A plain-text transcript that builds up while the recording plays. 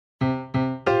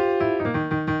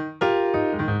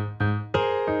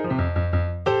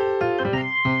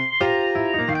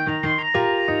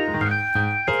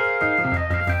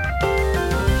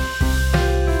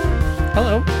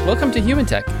Welcome to Human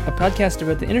Tech, a podcast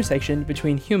about the intersection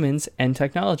between humans and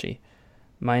technology.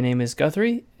 My name is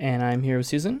Guthrie, and I'm here with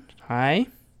Susan. Hi.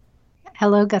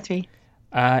 Hello, Guthrie.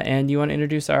 And you want to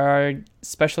introduce our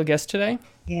special guest today?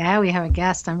 Yeah, we have a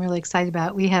guest I'm really excited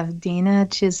about. We have Dina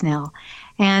Chisnell.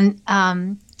 And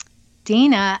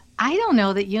Dina, I don't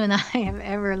know that you and I have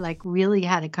ever really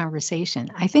had a conversation.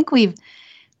 I think we've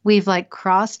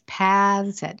crossed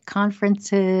paths at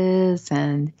conferences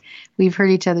and we've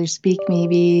heard each other speak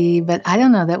maybe, but I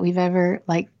don't know that we've ever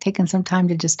taken some time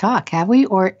to just talk, have we?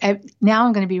 Or now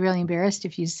I'm going to be really embarrassed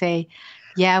if you say,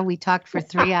 yeah, we talked for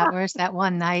 3 hours that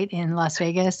one night in Las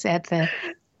Vegas at the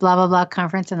blah, blah, blah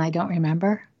conference and I don't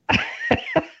remember.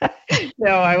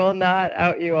 No, I will not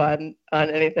out you on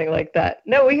anything like that.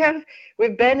 No,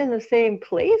 we've been in the same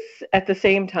place at the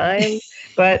same time,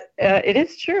 but it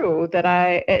is true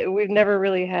that we've never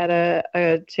really had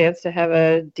a chance to have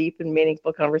a deep and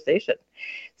meaningful conversation.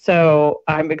 So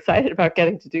I'm excited about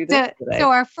getting to do this today. So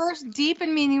our first deep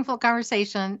and meaningful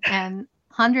conversation, and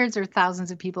hundreds or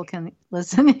thousands of people can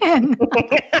listen in.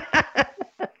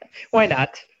 Why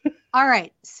not? All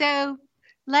right. So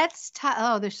let's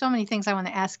there's so many things I want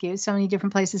to ask you, so many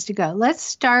different places to go. Let's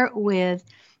start with,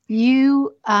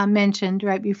 you mentioned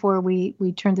right before we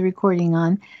turned the recording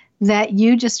on that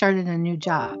you just started a new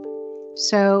job.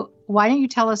 So why don't you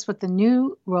tell us what the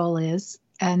new role is,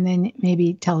 and then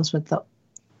maybe tell us what the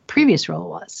previous role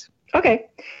was. Okay.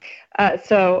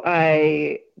 So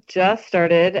I just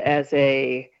started as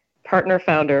a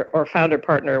partner-founder or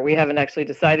founder-partner. We haven't actually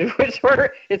decided which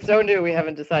order. It's so new, we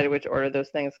haven't decided which order those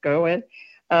things go in.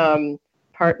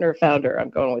 Partner-founder, I'm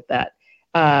going with that.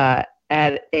 At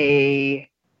a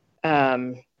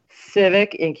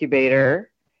civic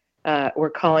incubator. We're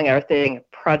calling our thing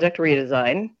Project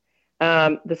Redesign.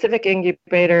 The civic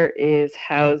incubator is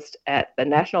housed at the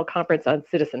National Conference on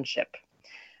Citizenship,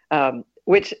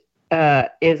 which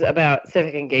is about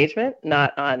civic engagement,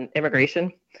 not on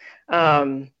immigration.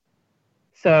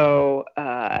 So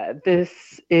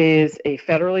this is a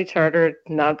federally chartered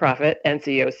nonprofit.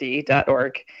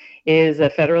 NCOC.org is a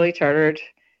federally chartered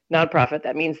nonprofit.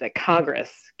 That means that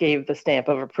Congress gave the stamp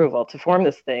of approval to form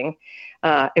this thing.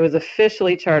 It was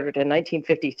officially chartered in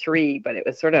 1953, but it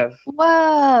was sort of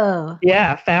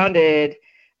founded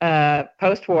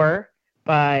post-war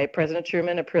by President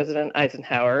Truman and President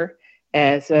Eisenhower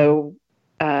as to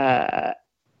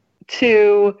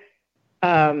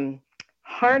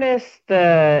harness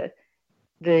the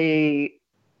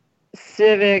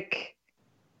civic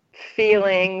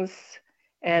feelings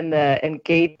and the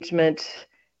engagement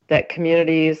that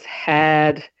communities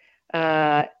had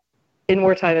in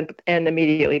wartime and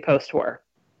immediately post-war.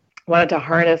 Wanted to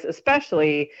harness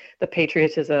especially the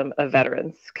patriotism of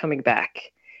veterans coming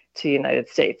back to the United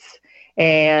States,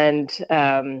 and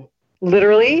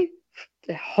literally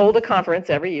hold a conference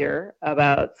every year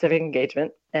about civic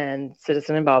engagement and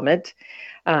citizen involvement.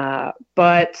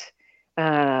 But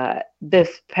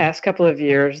this past couple of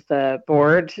years, the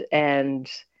board and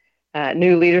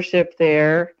new leadership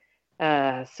there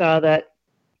saw that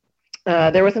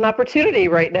there was an opportunity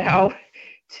right now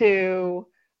to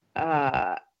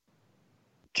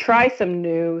try some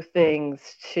new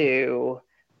things to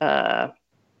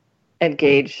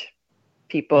engage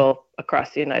people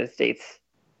across the United States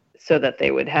so that they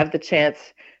would have the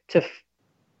chance to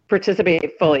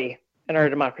participate fully in our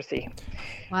democracy.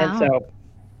 Wow.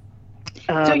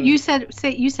 And so you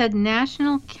said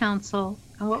National Council.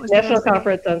 What was National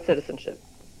Conference on Citizenship.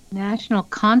 National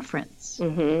Conference.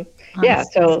 Mm-hmm. Yeah.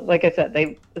 So, like I said,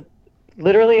 they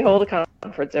literally hold a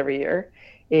conference every year.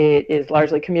 It is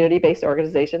largely community-based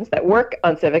organizations that work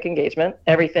on civic engagement.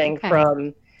 Everything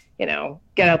from,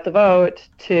 get out the vote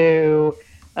to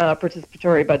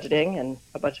participatory budgeting and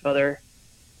a bunch of other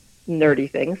nerdy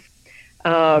things.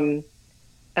 But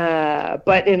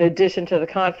in addition to the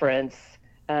conference,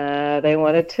 they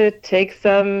wanted to take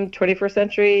some 21st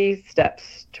century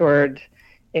steps toward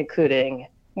including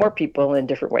more people in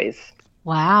different ways.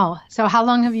 Wow. So how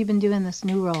long have you been doing this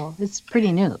new role? It's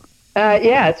pretty new.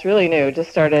 Yeah, it's really new.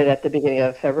 Just started at the beginning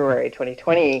of February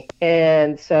 2020.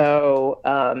 And so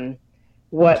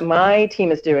what my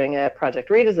team is doing at Project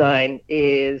Redesign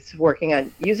is working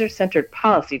on user-centered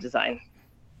policy design.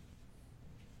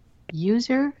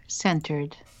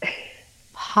 User-centered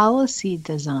policy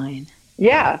design.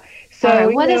 Yeah. So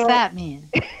right, what does that mean?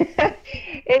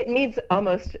 It means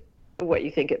almost what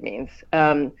you think it means.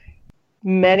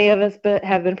 Many of us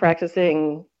have been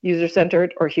practicing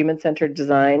user-centered or human-centered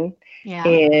design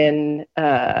in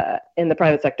the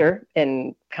private sector,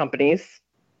 in companies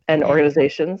and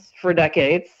organizations for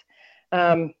decades.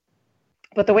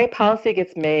 But the way policy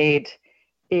gets made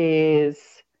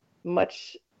is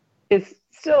much is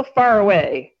still far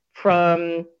away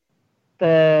from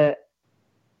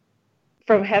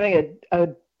having a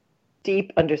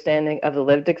deep understanding of the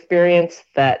lived experience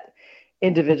that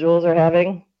individuals are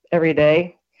having every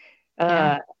day.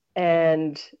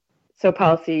 And so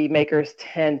policymakers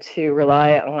tend to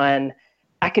rely on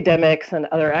academics and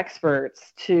other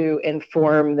experts to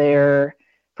inform their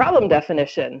problem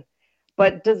definition.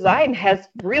 But design has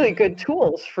really good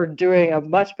tools for doing a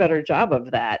much better job of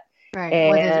that. Right.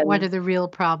 And what are the real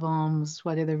problems?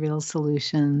 What are the real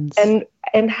solutions? And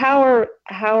how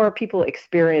are people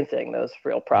experiencing those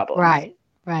real problems? Right.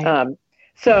 Right.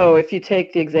 So if you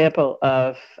take the example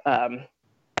of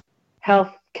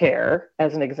healthcare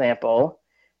as an example,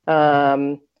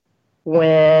 when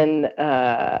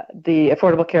the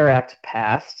Affordable Care Act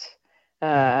passed,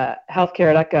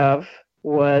 healthcare.gov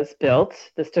was built.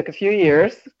 This took a few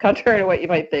years, contrary to what you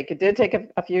might think. It did take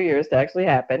a few years to actually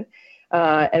happen.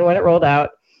 And when it rolled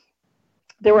out,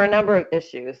 there were a number of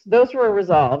issues. Those were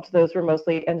resolved. Those were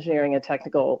mostly engineering and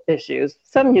technical issues,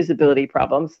 some usability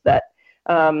problems that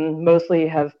mostly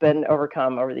have been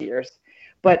overcome over the years.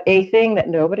 But a thing that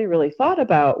nobody really thought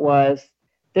about was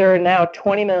there are now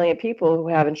 20 million people who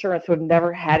have insurance who have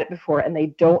never had it before, and they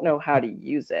don't know how to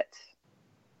use it.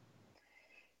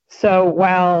 So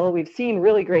while we've seen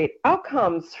really great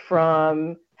outcomes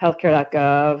from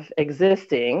healthcare.gov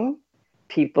existing,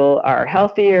 people are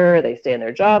healthier, they stay in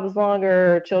their jobs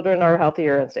longer, children are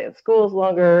healthier and stay in schools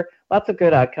longer, lots of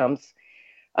good outcomes.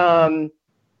 They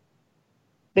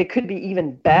could be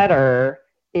even better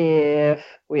if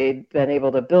we'd been able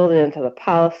to build into the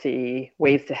policy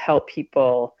ways to help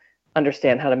people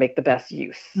understand how to make the best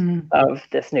use of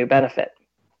this new benefit.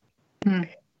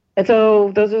 And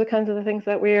so those are the kinds of the things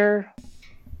that we're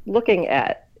looking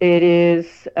at. It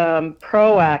is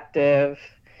proactive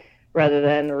rather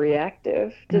than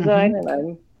reactive design,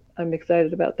 and I'm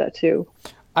excited about that too.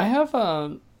 I have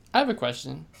a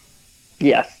question.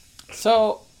 Yes.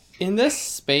 So in this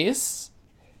space,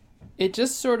 it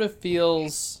just sort of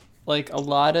feels like a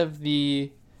lot of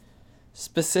the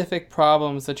specific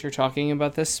problems that you're talking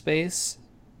about this space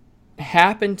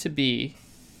happen to be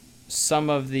some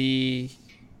of the,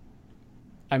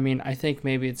 I mean, I think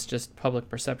maybe it's just public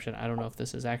perception. I don't know if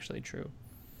this is actually true.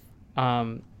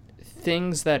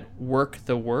 Things that work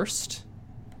the worst.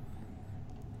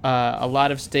 A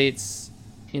lot of states,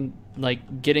 in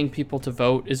like getting people to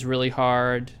vote is really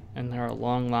hard, and there are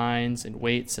long lines and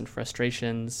waits and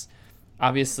frustrations.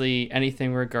 Obviously,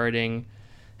 anything regarding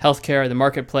healthcare, the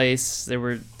marketplace, there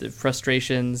were the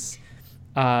frustrations.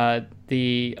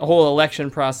 The whole election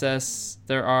process,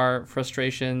 there are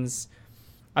frustrations.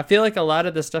 I feel like a lot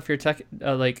of the stuff you're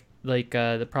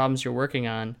the problems you're working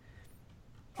on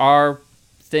are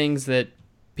things that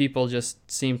people just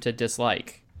seem to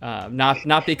dislike.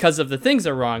 Not because of the things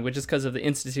are wrong, but just because of the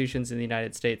institutions in the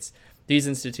United States. These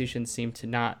institutions seem to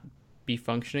not be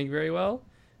functioning very well.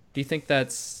 Do you think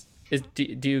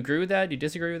do you agree with that? Do you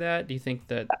disagree with that? Do you think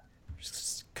that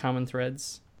there's common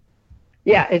threads?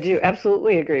 Yeah, I do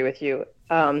absolutely agree with you.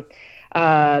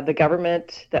 The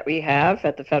government that we have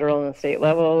at the federal and state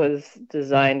level was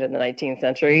designed in the 19th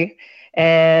century,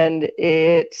 and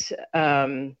it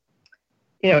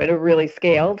really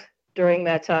scaled during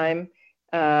that time.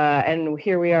 And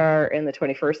here we are in the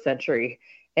 21st century,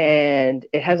 and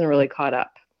it hasn't really caught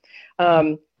up.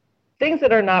 Things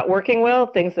that are not working well,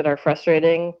 things that are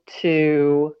frustrating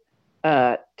to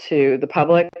the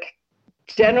public,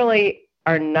 generally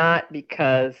are not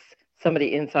because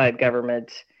somebody inside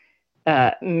government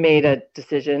made a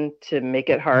decision to make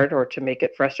it hard or to make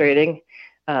it frustrating.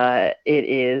 It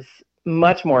is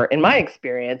much more, in my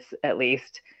experience at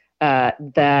least,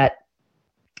 that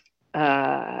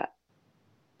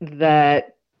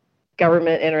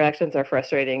government interactions are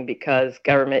frustrating because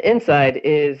government inside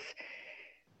is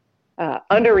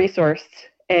under-resourced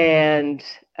and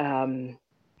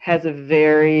has a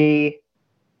very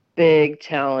big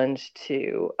challenge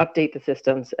to update the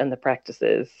systems and the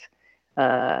practices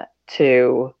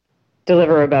to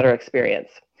deliver a better experience.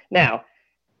 Now,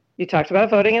 you talked about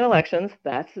voting in elections.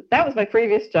 That was my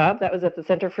previous job. That was at the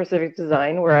Center for Civic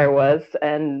Design, where I was,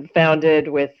 and founded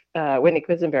with Whitney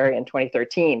Quisenberry in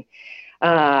 2013.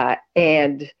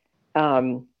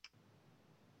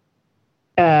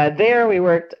 There we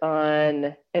worked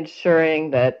on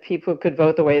ensuring that people could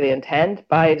vote the way they intend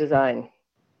by design.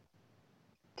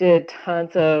 Did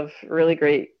tons of really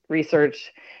great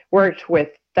research, worked with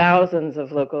thousands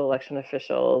of local election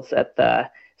officials at the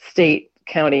state,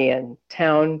 county, and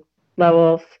town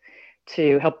levels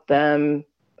to help them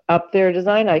up their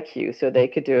design IQ so they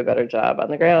could do a better job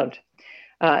on the ground.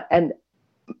 And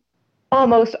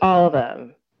almost all of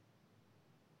them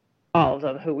all of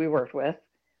them who we worked with,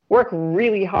 work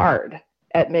really hard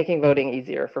at making voting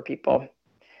easier for people,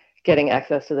 getting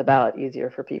access to the ballot easier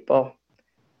for people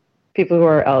who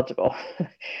are eligible.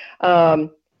 The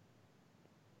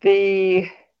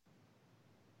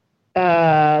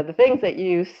things that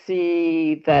you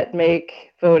see that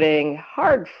make voting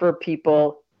hard for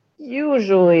people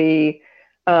usually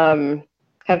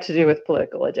have to do with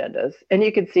political agendas, and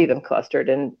you can see them clustered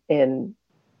in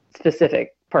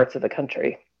specific parts of the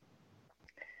country.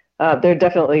 They're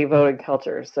definitely voting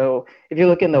cultures. So if you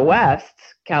look in the West,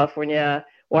 California,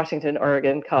 Washington,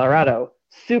 Oregon, Colorado,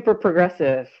 super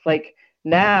progressive. Like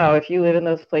now, if you live in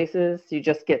those places, you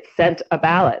just get sent a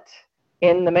ballot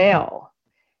in the mail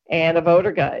and a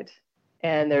voter guide.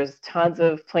 And there's tons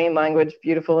of plain language,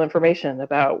 beautiful information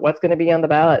about what's going to be on the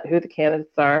ballot, who the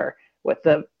candidates are, what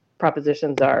the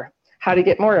propositions are, how to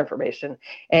get more information.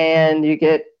 And you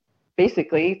get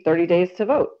basically 30 days to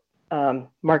vote.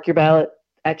 Mark your ballot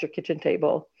at your kitchen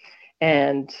table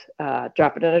and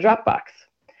drop it in a drop box.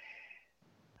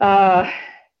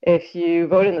 If you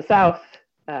vote in the South,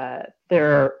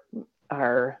 there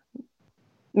are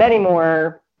many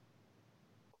more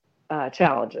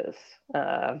challenges.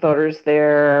 Voters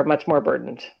there are much more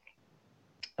burdened.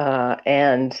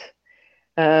 And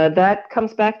that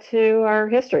comes back to our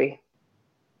history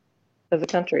as a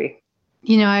country.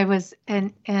 You know, I was,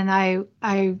 and I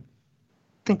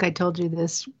think I told you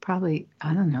this probably,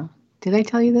 I don't know. Did I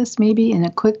tell you this maybe in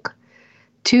a quick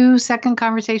 2-second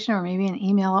conversation or maybe an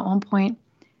email at one point?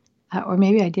 Or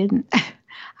maybe I didn't.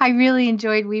 I really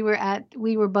enjoyed, we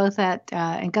were both at,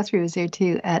 and Guthrie was there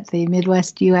too, at the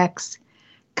Midwest UX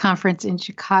conference in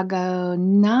Chicago,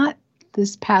 not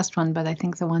this past one, but I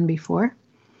think the one before.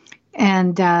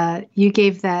 And you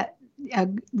gave that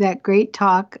great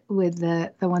talk with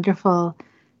the wonderful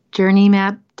journey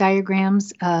map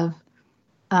diagrams of,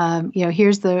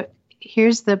 here's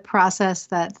the process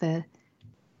that the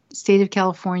state of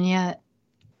California,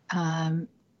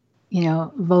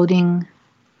 voting,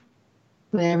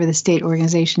 whatever the state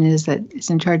organization is that is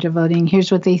in charge of voting,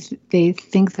 here's what they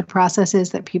think the process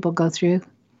is that people go through.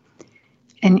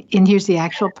 And here's the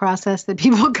actual process that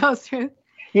people go through.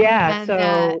 Yeah. And,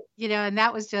 so, and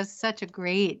that was just such a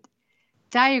great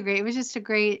diagram. It was just a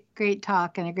great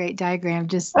talk and a great diagram.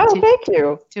 Thank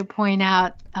you. To point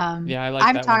out. Yeah, I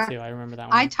like that one too. I remember that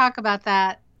one. I talk about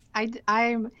that. I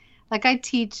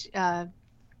teach, of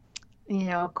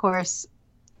course,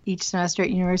 each semester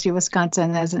at University of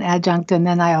Wisconsin as an adjunct, and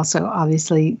then I also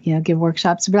obviously, give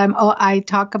workshops. But I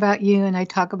talk about you, and I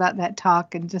talk about that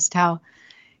talk, and just how,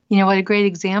 what a great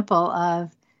example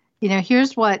of,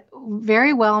 here's what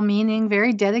very well-meaning,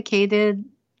 very dedicated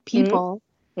people,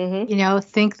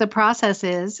 think the process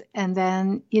is, and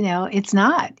then, it's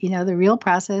not. The real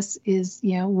process is,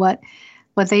 what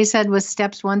they said was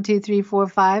steps 1, 2, 3, 4,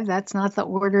 5. That's not the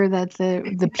order that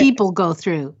the people go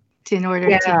through in order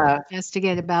to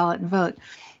get a ballot and vote.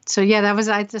 So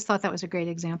I just thought that was a great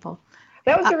example.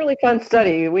 That was a really fun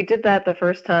study. We did that the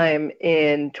first time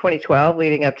in 2012,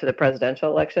 leading up to the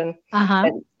presidential election.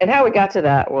 And how we got to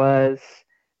that was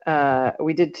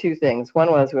we did two things. One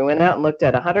was we went out and looked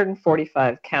at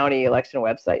 145 county election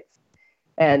websites,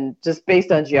 and just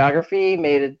based on geography,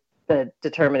 made the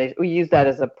determination. We used that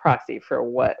as a proxy for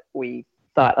what we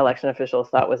thought election officials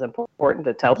thought was important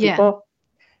to tell people,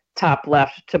 top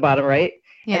left to bottom right.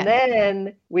 And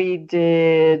then we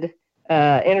did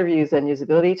interviews and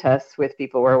usability tests with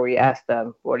people where we asked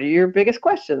them, what are your biggest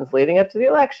questions leading up to the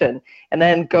election? And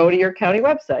then go to your county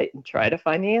website and try to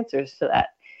find the answers to that.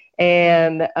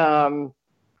 And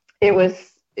it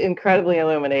was incredibly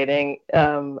illuminating.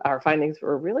 Our findings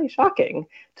were really shocking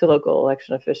to local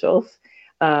election officials.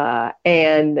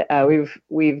 And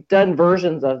we've done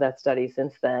versions of that study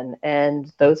since then,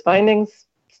 and those findings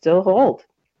still hold.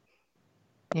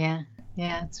 Yeah,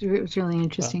 it was really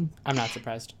interesting. Well, I'm not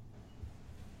surprised.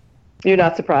 You're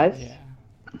not surprised? Yeah.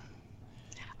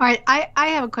 All right, I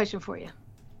have a question for you.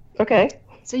 Okay.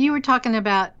 So you were talking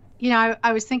about,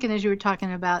 I was thinking as you were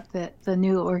talking about the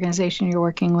new organization you're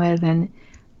working with and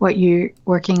what you're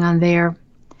working on there.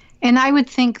 And I would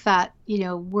think that,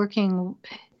 working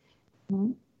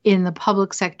in the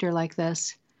public sector like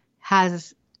this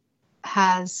has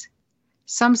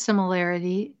some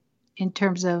similarity in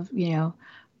terms of,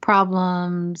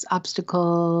 problems,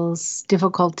 obstacles,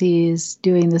 difficulties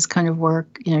doing this kind of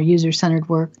work, user-centered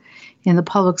work in the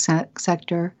public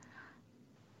sector,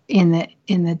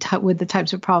 with the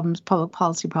types of problems, public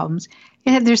policy problems.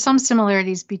 There's some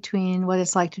similarities between what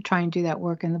it's like to try and do that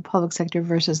work in the public sector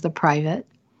versus the private.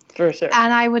 For sure.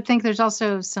 And I would think there's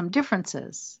also some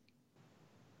differences.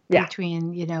 Yeah.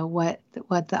 between, what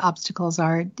the obstacles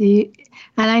are. And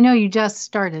I know you just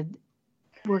started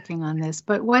working on this,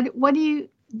 but what do you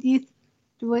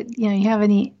you have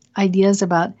any ideas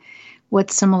about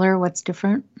what's similar, what's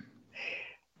different?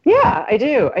 Yeah, I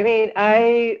do. I mean,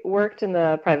 I worked in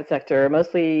the private sector,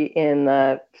 mostly in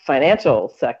the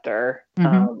financial sector,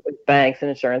 with banks and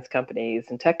insurance companies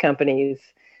and tech companies,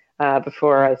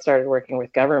 before I started working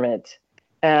with government.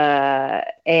 And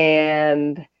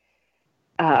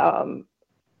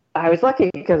I was lucky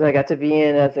because I got to be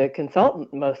in as a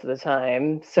consultant most of the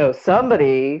time. So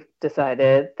somebody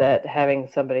decided that having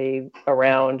somebody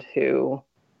around who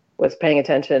was paying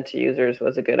attention to users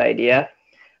was a good idea.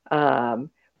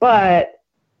 But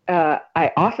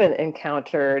I often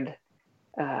encountered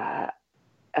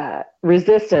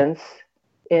resistance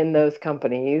in those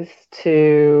companies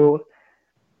to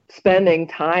spending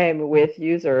time with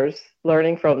users,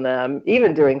 learning from them,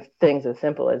 even doing things as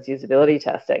simple as usability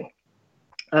testing,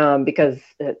 because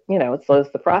it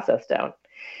slows the process down.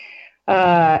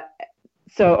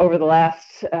 So over the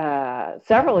last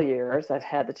several years, I've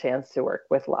had the chance to work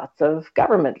with lots of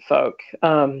government folk.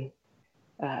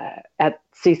 At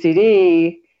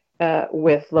CCD,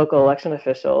 with local election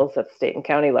officials at the state and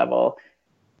county level,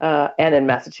 and in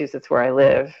Massachusetts where I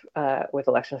live, with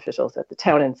election officials at the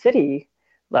town and city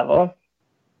level.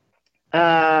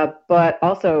 But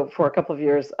also for a couple of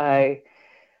years, I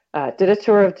did a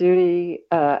tour of duty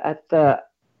at the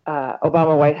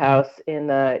Obama White House in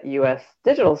the U.S.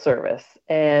 Digital Service.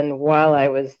 And while I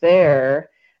was there,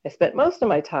 I spent most of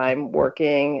my time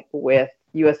working with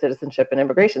U.S. Citizenship and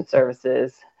Immigration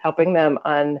Services, helping them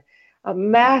on a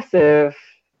massive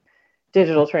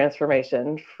digital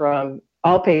transformation from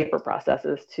all paper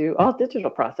processes to all digital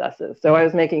processes. So I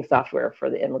was making software for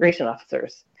the immigration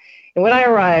officers. And when I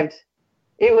arrived,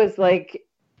 it was like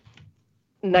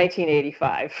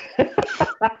 1985.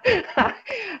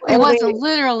 It wasn't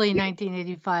literally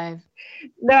 1985.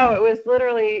 No, it was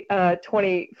literally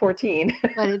 2014.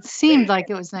 But it seemed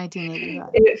like it was 1985.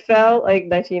 It felt like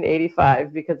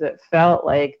 1985 because it felt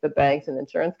like the banks and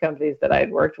insurance companies that I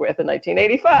had worked with in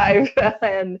 1985.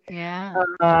 And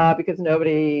because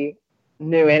nobody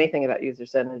knew anything about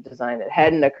user-centered design. It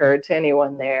hadn't occurred to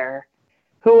anyone there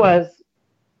who was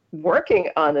working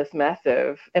on this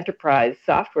massive enterprise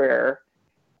software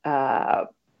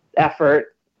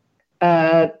effort,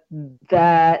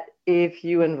 that if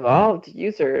you involved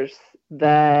users,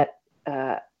 that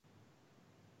the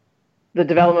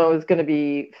development was going to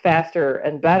be faster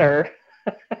and better.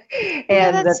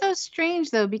 And that's so strange,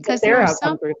 though, because there are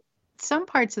some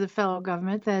parts of the federal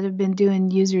government that have been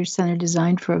doing user-centered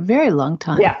design for a very long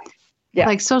time. Yeah.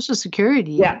 Like Social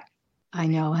Security, I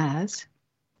know has.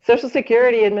 Social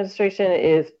Security Administration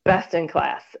is best in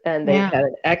class, and they've had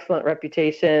an excellent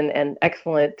reputation and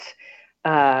excellent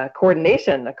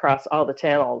coordination across all the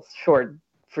channels for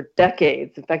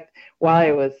decades. In fact, while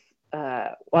I was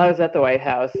at the White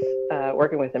House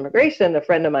working with immigration, a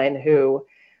friend of mine who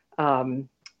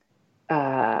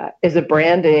is a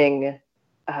branding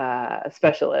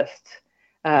specialist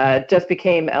just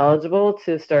became eligible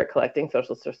to start collecting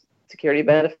Social Security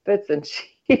benefits, and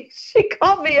she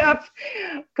called me up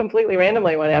completely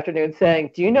randomly one afternoon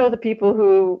saying, "Do you know the people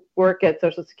who work at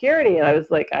Social Security?" And I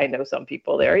was like, "I know some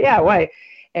people there." "Yeah, why?"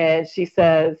 And she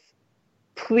says,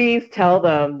 "Please tell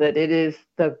them that it is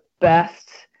the best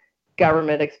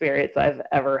government experience I've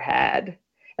ever had."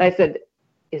 And I said,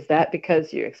 "Is that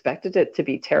because you expected it to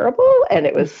be terrible and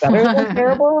it was better than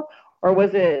terrible, or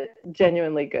was it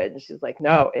genuinely good?" And she's like,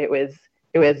 "No, it was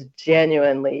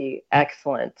genuinely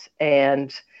excellent."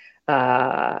 And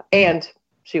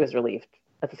she was relieved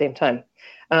at the same time.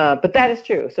 But that is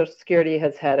true. Social Security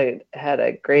has had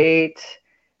a great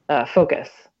focus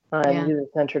on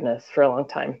user-centeredness for a long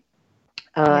time.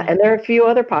 And there are a few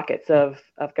other pockets of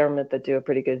government that do a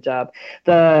pretty good job.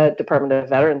 The Department of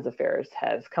Veterans Affairs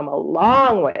has come a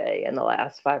long way in the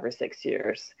last 5 or 6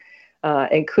 years,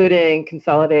 including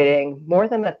consolidating more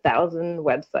than 1,000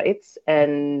 websites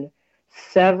and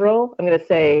several, I'm going to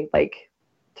say like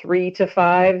 3 to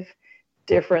 5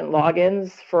 different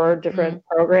logins for different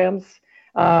programs,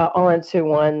 all into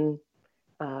one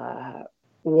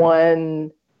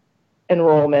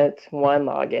enrollment, one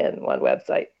login, one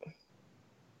website.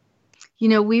 You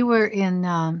know, we were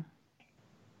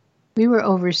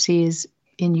overseas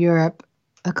in Europe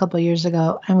a couple of years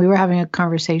ago, and we were having a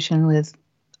conversation with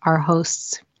our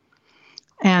hosts,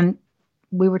 and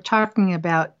we were talking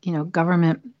about,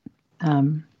 government,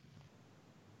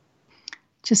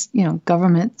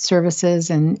 government services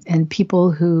and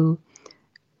people who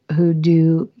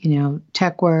do,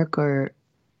 tech work or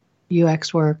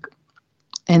UX work.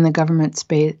 in the government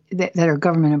space that are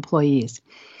government employees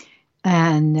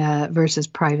and versus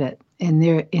private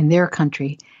in their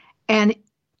country. And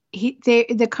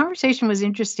the conversation was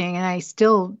interesting, and I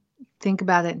still think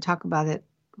about it and talk about it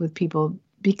with people,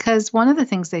 because one of the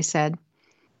things they said,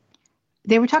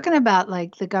 they were talking about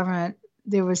like the government.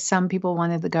 There was some people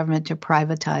wanted the government to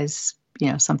privatize,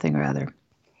 something or other.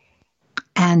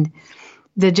 And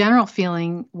the general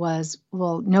feeling was,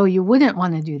 well, no, you wouldn't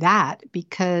want to do that,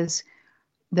 because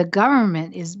the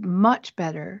government is much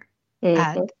better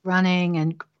at running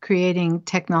and creating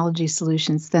technology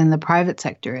solutions than the private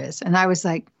sector is. And I was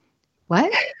like,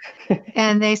 what?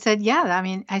 And they said, yeah. I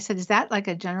mean, I said, is that like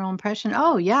a general impression?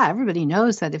 Oh, yeah. Everybody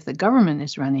knows that if the government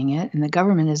is running it and the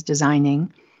government is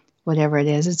designing whatever it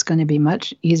is, it's going to be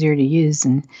much easier to use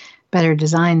and better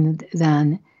designed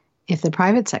than if the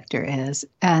private sector is.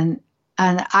 And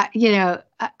I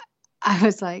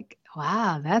was like,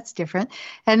 wow, that's different.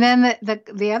 And then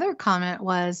the other comment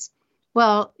was,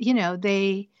 well,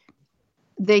 they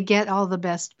get all the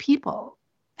best people.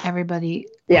 Everybody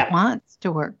wants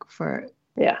to work for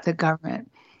the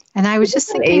government. And I was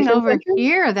just thinking over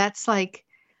here, that's like,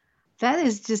 that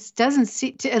is just doesn't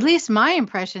see, at least my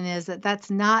impression is that that's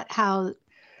not how,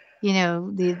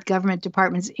 the government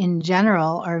departments in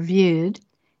general are viewed.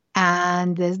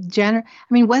 And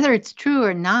whether it's true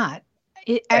or not,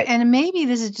 and maybe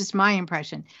this is just my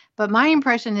impression, but my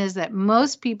impression is that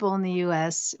most people in the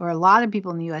U.S., or a lot of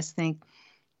people in the U.S., think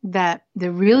that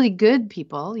the really good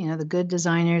people, the good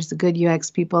designers, the good UX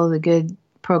people, the good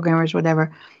programmers,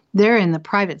 whatever, they're in the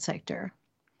private sector,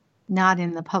 not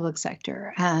in the public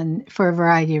sector, and for a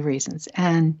variety of reasons.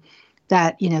 And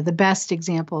that, the best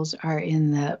examples are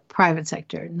in the private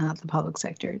sector, not the public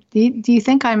sector. Do you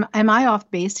think am I off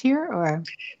base here, or?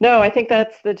 No, I think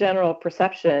that's the general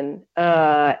perception.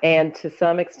 And to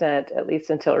some extent, at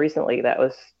least until recently, that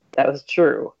was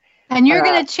true. And you're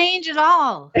going to change it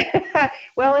all.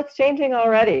 Well, it's changing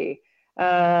already.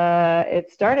 It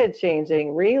started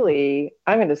changing, really,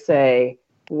 I'm going to say,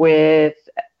 with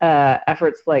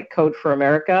efforts like Code for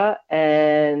America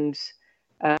and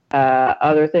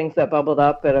other things that bubbled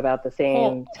up at about the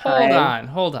same time.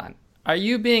 Hold on. Are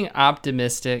you being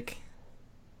optimistic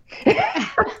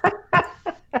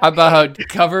about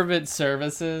government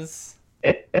services?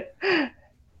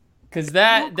 Because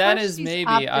that is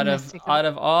maybe out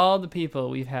of all the people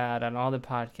we've had on all the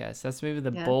podcasts, that's maybe the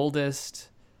boldest.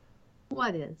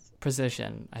 What is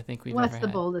position I think we've What's ever the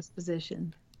had. boldest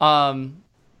position? That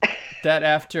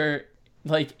after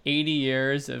like 80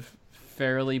 years of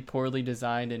fairly poorly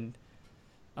designed and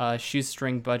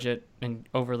shoestring budget and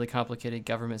overly complicated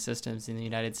government systems in the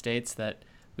United States, that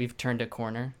we've turned a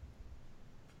corner.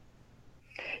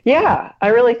 Yeah, I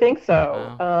really think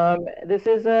so. Wow. This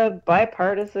is a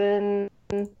bipartisan.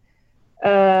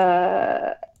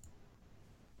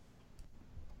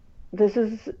 This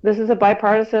is a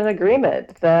bipartisan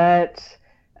agreement that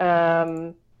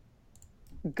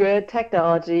good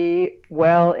technology,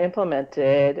 well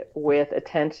implemented with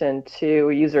attention to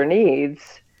user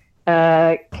needs,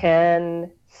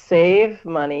 can save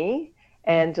money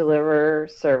and deliver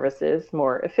services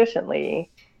more efficiently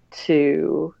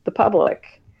to the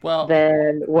public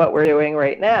than what we're doing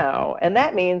right now. And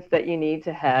that means that you need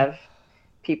to have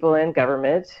people in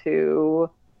government who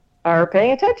are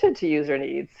paying attention to user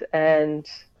needs, and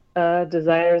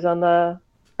designers are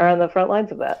on the front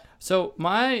lines of that. So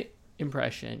my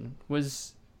impression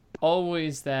was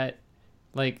always that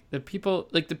the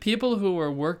people who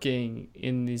are working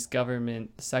in these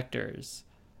government sectors,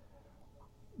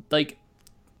 they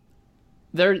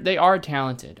are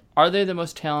talented. Are they the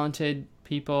most talented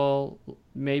people?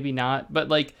 Maybe not, but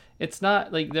it's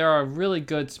not like there are really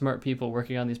good, smart people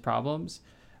working on these problems.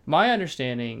 My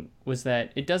understanding was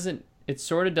that it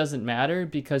sort of doesn't matter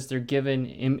because they're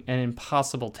given an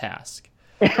impossible task.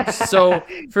 So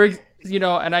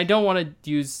and I don't want to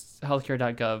use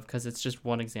healthcare.gov because it's just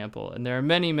one example, and there are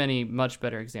many, many much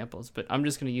better examples, but I'm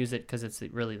just going to use it because it's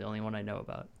really the only one I know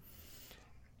about.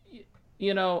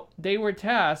 They were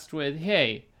tasked with,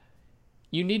 hey,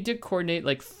 you need to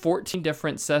coordinate 14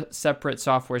 different separate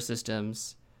software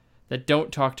systems that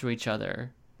don't talk to each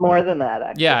other. More than that,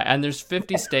 actually. Yeah, and there's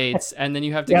 50 states, and then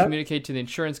you have to communicate to the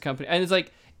insurance company. And it's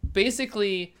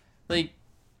basically,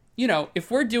 if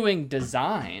we're doing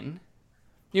design,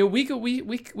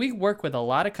 we work with a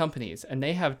lot of companies, and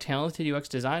they have talented UX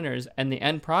designers, and the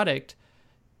end product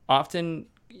often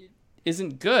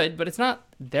isn't good, but it's not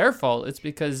their fault. It's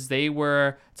because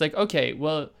okay,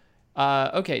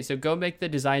 so go make the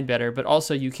design better, but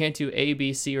also you can't do A,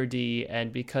 B, C, or D,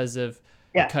 and because of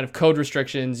kind of code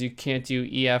restrictions, you can't do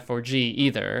E, F, or G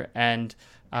either. And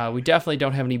We definitely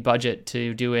don't have any budget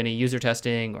to do any user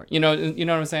testing, or you know what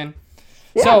I'm saying.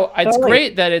 Yeah, so it's totally.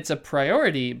 great that it's a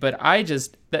priority, but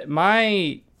that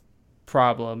my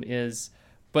problem is,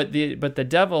 but the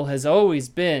devil has always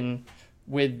been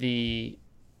with the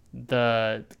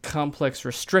complex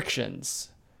restrictions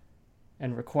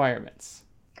and requirements.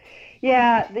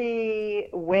 Yeah, the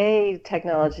way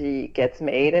technology gets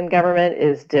made in government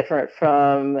is different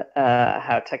from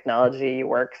how technology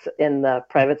works in the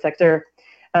private sector.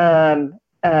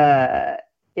 It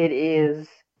is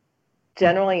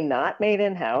generally not made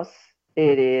in-house.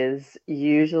 It is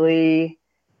usually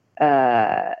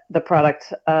the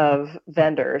product of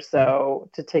vendors. So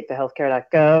to take the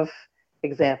healthcare.gov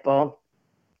example,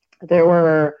 there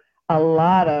were a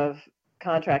lot of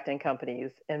contracting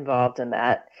companies involved in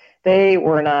that. They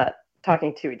were not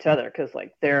talking to each other because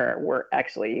like there were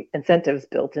actually incentives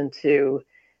built into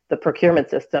the procurement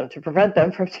system to prevent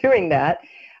them from doing that.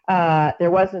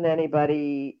 There wasn't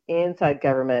anybody inside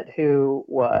government who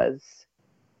was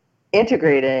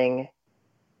integrating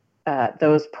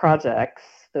those projects,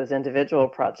 those individual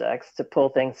projects, to pull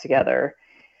things together.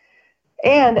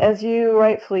 And as you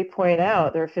rightfully point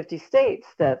out, there are 50 states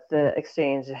that the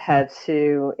exchange had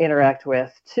to interact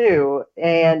with too.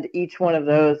 And each one of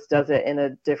those does it in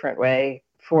a different way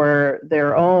for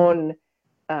their own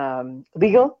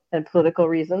legal and political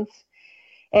reasons.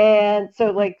 And so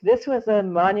like this was a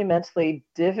monumentally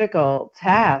difficult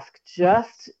task,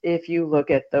 just if you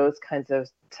look at those kinds of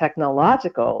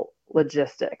technological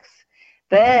logistics.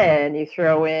 Then you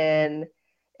throw in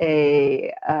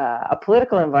a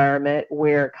political environment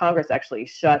where Congress actually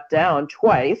shut down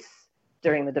twice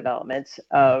during the development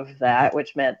of that,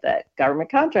 which meant that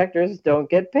government contractors don't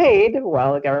get paid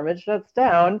while the government shuts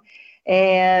down.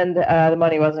 And the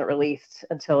money wasn't released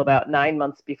until about 9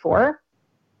 months before.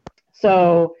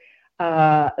 So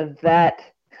that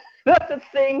the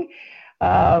thing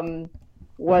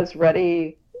was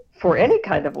ready for any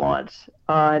kind of launch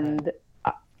on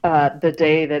the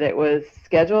day that it was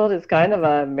scheduled is kind of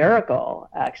a miracle,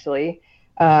 actually.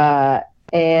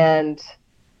 And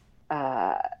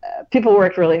people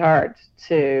worked really hard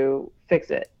to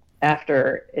fix it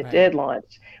after it did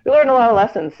launch. We learned a lot of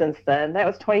lessons since then. That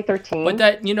was 2013. But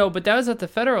that was at the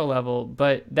federal level.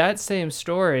 But that same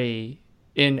story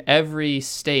in every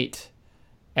state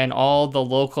and all the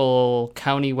local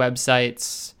county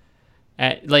websites,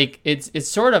 like it's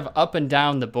sort of up and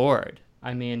down the board.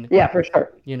 I mean, yeah, for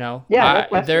sure.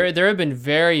 There have been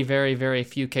very, very, very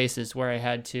few cases where I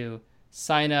had to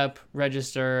sign up,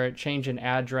 register, change an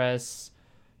address,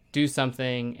 do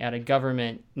something at a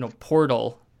government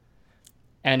portal,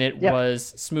 and it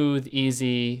was smooth,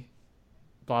 easy,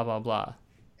 blah blah blah.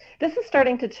 This is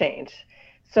starting to change.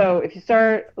 So if you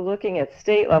start looking at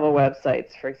state level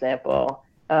websites, for example,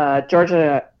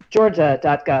 Georgia.gov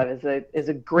is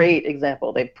a great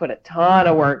example. They put a ton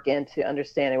of work into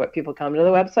understanding what people come to the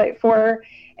website for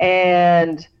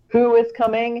and who is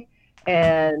coming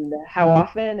and how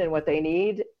often and what they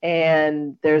need.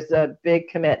 And there's a big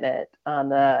commitment on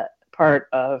the part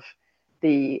of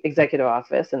the executive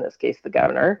office, in this case, the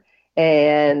governor,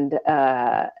 and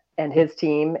his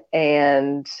team,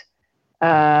 and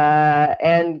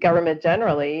government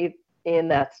generally in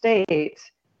that state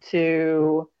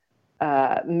to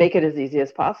make it as easy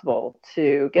as possible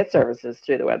to get services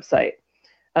through the website.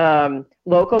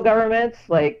 Local governments,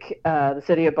 like the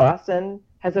city of Boston,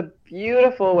 has a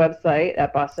beautiful website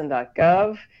at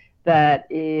boston.gov that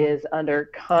is under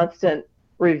constant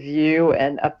review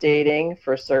and updating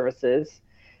for services.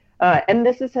 And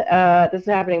this is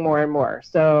happening more and more.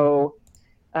 So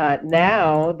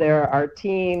now there are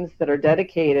teams that are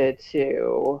dedicated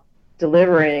to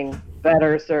delivering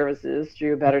better services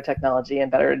through better technology and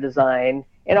better design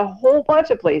in a whole bunch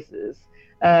of places.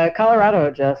 Colorado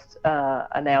just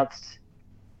announced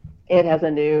it has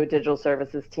a new digital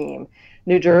services team.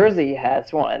 New Jersey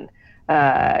has one.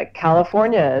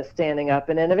 California is standing up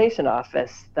an innovation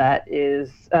office that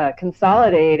is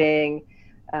consolidating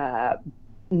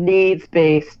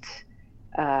needs-based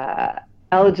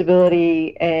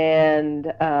eligibility and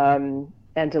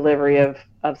delivery of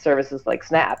services like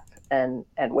SNAP and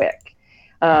WIC.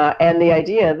 And the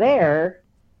idea there,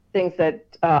 things that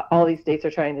all these states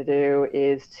are trying to do,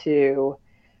 is to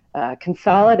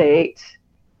consolidate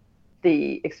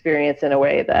the experience in a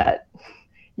way that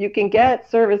you can get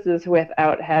services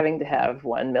without having to have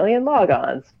 1 million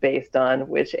logons based on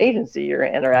which agency you're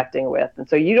interacting with. And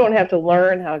so you don't have to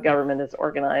learn how government is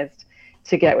organized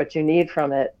to get what you need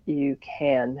from it. You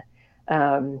can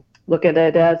look at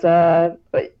it as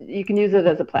you can use it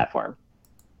as a platform.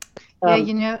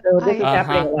 Yeah, so this is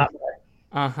happening a lot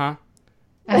more.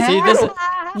 See,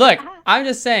 look, I'm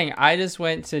just saying, I just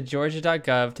went to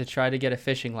Georgia.gov to try to get a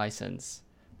fishing license,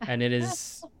 and it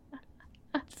is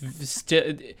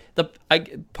still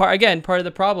part of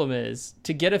the problem is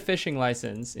to get a fishing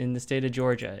license in the state of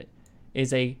Georgia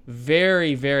is a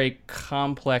very, very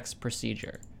complex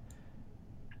procedure,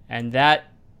 and that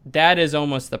is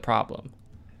almost the problem.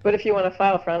 But if you want to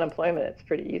file for unemployment, it's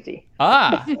pretty easy.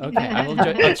 Okay.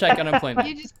 I'll check unemployment.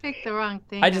 You just picked the wrong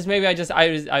thing. I wanted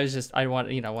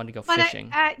to go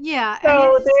fishing. Yeah.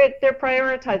 So they're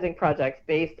prioritizing projects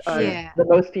based on the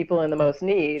most people in the most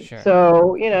need. Sure.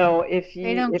 So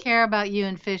they don't care about you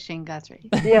and fishing, Guthrie.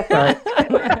 Yeah, sorry.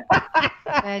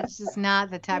 That's just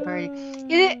not the top priority.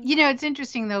 It's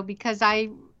interesting though because I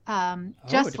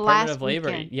just Department last of Labor.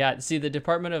 weekend. Yeah, see, the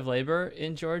Department of Labor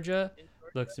in Georgia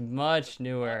looks much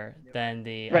newer than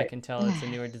Right. I can tell it's a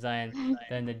newer design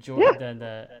than the Georgia Than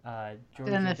the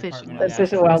Department fishing. of Fish and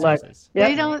Natural Wildlife. Resources.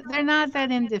 Yep. They're not that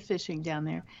into fishing down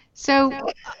there. So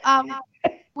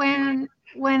when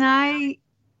I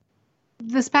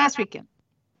this past weekend,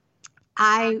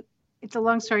 it's a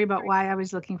long story about why I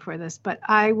was looking for this, but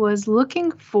I was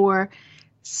looking for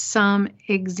some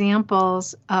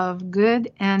examples of good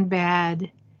and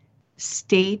bad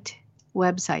state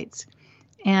websites.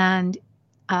 And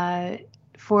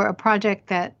for a project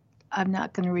that I'm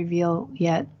not going to reveal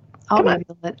yet, I'll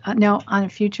reveal it. No, on a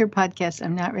future podcast,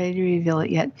 I'm not ready to reveal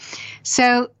it yet.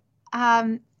 So,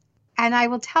 and I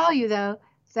will tell you, though,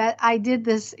 that I did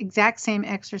this exact same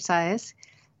exercise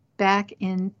back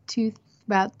in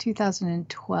about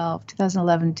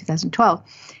 2011, 2012.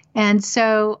 And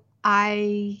so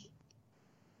I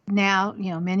now,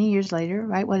 many years later,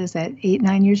 right? What is that? 8,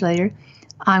 9 years later,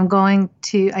 I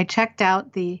checked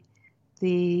out the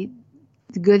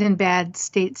good and bad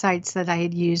state sites that I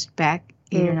had used back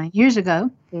 8 or 9 years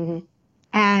ago,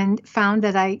 and found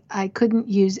that I couldn't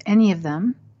use any of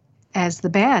them as the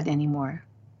bad anymore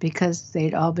because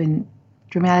they'd all been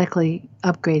dramatically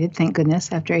upgraded, thank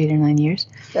goodness, after 8 or 9 years.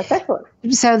 That's excellent.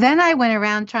 So then I went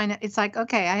around it's like,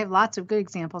 okay, I have lots of good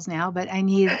examples now, but I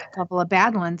need a couple of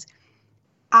bad ones.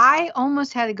 I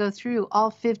almost had to go through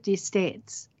all 50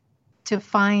 states to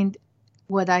find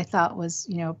what I thought was,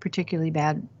 particularly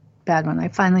bad one. I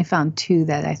finally found 2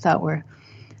 that I thought were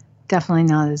definitely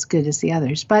not as good as the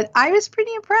others. But I was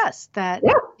pretty impressed that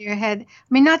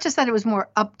not just that it was more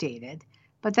updated,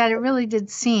 but that it really did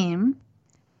seem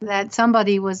that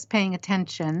somebody was paying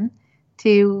attention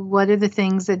to what are the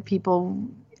things that people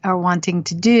are wanting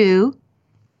to do,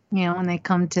 when they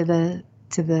come to the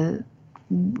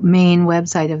main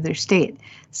website of their state.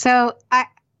 So I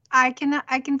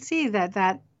can see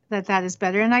that is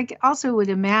better. And I also would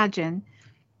imagine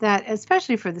that,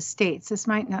 especially for the states, this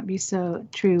might not be so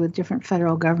true with different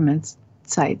federal government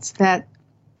sites, that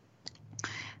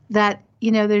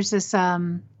there's this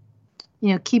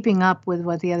keeping up with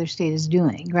what the other state is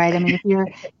doing, right? I mean,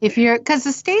 if you're because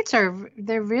the states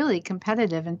they're really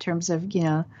competitive in terms of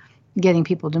getting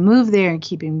people to move there and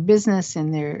keeping business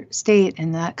in their state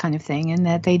and that kind of thing, and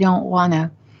that they don't want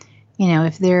to,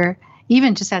 if they're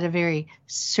even just at a very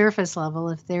surface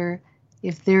level,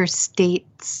 if their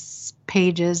state's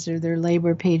pages or their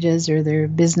labor pages or their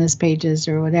business pages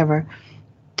or whatever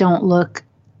don't look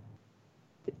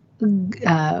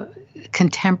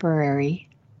contemporary,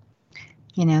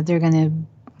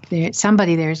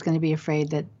 somebody there is going to be afraid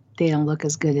that they don't look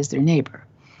as good as their neighbor.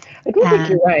 I do think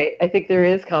you're right. I think there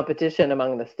is competition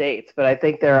among the states, but I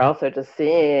think they're also just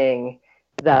seeing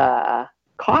the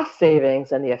cost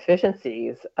savings and the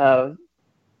efficiencies of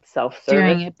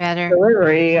self-service doing it better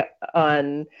delivery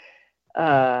on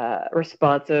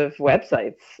responsive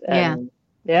websites. And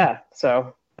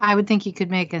so I would think you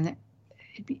could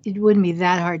it wouldn't be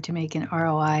that hard to make an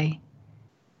ROI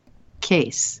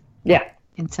case. Yeah.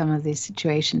 In some of these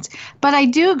situations. But I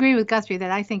do agree with Guthrie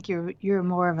that I think you're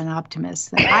more of an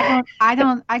optimist. That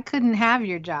I couldn't have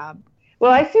your job.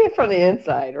 Well, I see it from the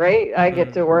inside, right? I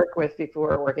get to work with people who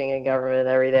are working in government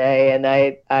every day, and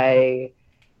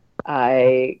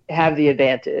I have the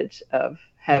advantage of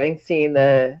having seen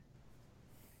the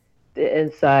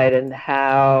inside and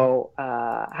how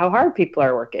hard people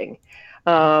are working.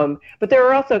 But there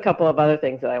are also a couple of other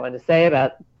things that I wanted to say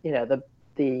about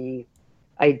the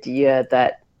idea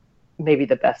that maybe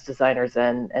the best designers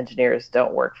and engineers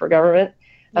don't work for government.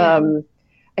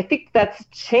 I think that's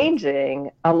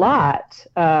changing a lot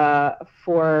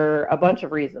for a bunch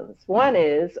of reasons. One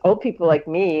is old people like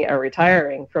me are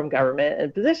retiring from government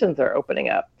and positions are opening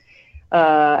up.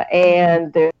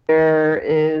 And there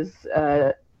is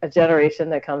a generation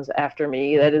that comes after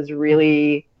me that is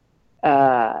really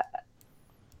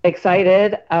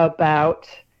excited about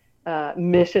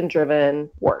mission-driven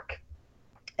work.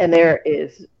 And there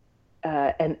is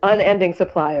an unending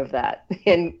supply of that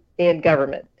in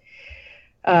government.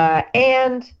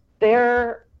 And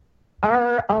there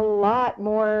are a lot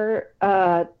more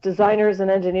designers and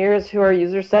engineers who are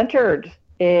user-centered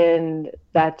in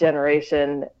that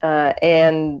generation.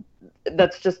 And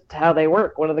that's just how they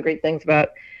work. One of the great things about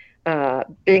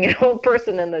being an old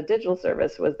person in the digital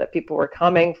service was that people were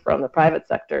coming from the private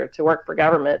sector to work for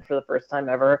government for the first time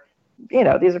ever. You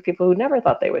know, these are people who never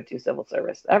thought they would do civil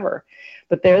service ever,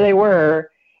 but there they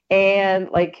were. And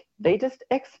like, they just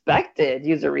expected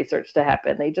user research to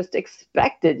happen. They just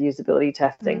expected usability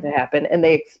testing to happen, and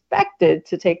they expected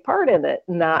to take part in it,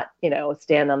 not, you know,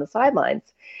 stand on the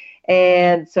sidelines.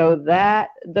 And so that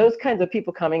those kinds of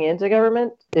people coming into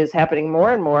government is happening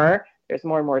more and more. There's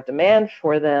more and more demand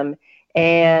for them,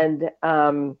 and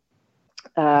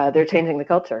they're changing the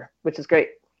culture, which is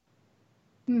great.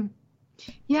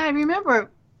 Yeah, I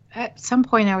remember at some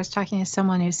point I was talking to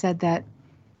someone who said that,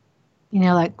 you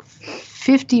know, like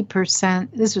 50%,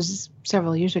 this was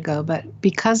several years ago, but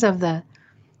because of the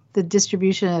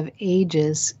distribution of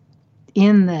ages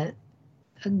in the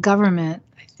government,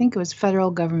 I think it was federal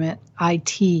government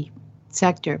IT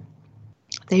sector,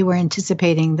 they were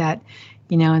anticipating that,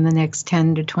 you know, in the next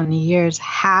 10 to 20 years,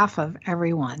 half of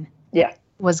everyone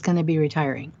was going to be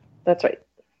retiring. That's right.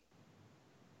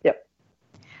 Yep.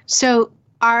 So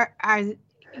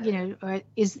you know,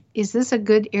 is this a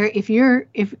good area if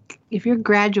you're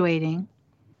graduating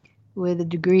with a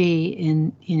degree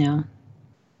in, you know,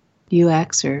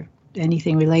 UX or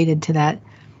anything related to that?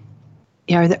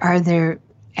 Are there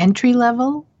entry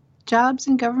level jobs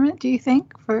in government, do you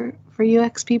think, for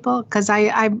UX people? Because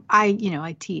I you know,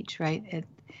 I teach, right?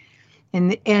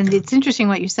 And it's interesting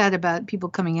what you said about people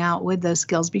coming out with those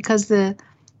skills, because the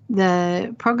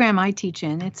program I teach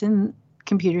in, it's in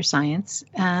computer science,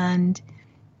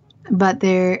 but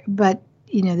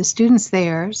you know, the students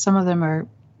there, some of them are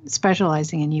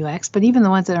specializing in UX, but even the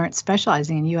ones that aren't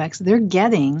specializing in UX, they're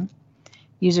getting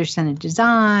user-centered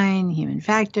design, human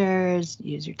factors,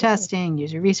 user testing,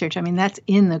 user research. I mean, that's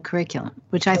in the curriculum,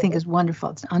 which I think is wonderful.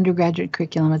 It's an undergraduate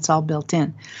curriculum. It's all built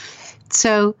in.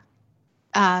 So,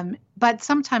 but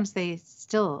sometimes I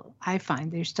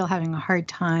find they're still having a hard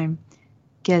time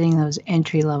getting those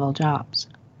entry-level jobs.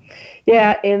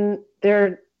 Yeah,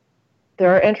 there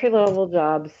are entry-level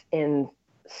jobs in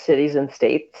cities and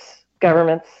states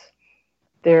governments.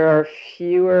 There are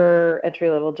fewer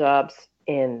entry-level jobs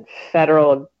in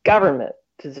federal government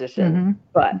positions,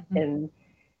 but in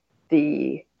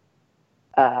the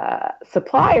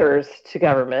suppliers to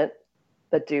government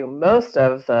that do most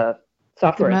of the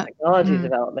software and technology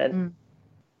development,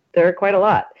 there are quite a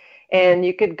lot. And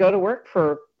you could go to work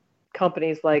for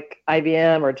companies like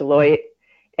IBM or Deloitte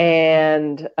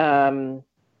and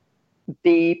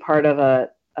be part of a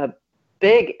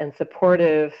big and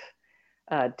supportive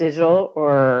digital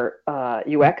or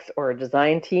UX or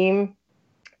design team.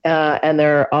 And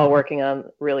they're all working on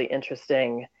really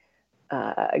interesting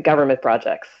government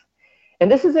projects.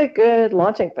 And this is a good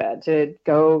launching pad to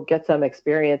go get some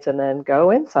experience and then go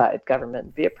inside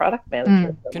government, be a product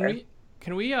manager.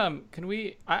 Can we?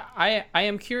 I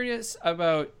am curious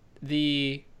about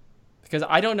because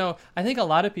I don't know. I think a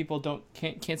lot of people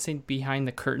can't see behind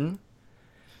the curtain,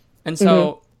 and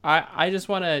so I just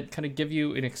want to kind of give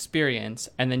you an experience,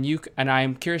 and then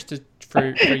I'm curious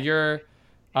for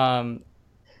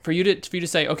you to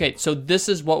say, okay, so this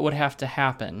is what would have to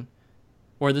happen,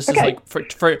 or this is like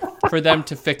for them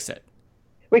to fix it.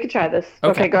 We could try this.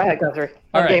 Okay, go ahead, Guthrie.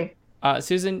 All right.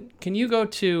 Susan, can you go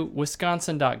to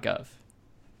wisconsin.gov?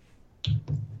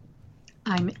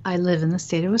 I live in the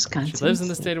state of Wisconsin. She lives in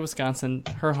the state of Wisconsin,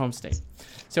 her home state.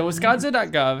 So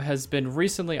wisconsin.gov has been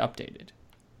recently updated.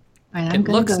 Right, it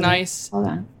looks nice. Hold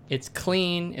on. It's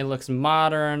clean. It looks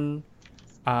modern.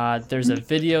 There's a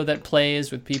video that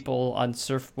plays with people on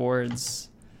surfboards,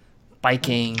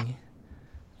 biking.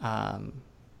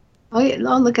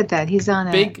 Look at that. He's on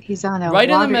a right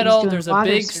in the middle. There's a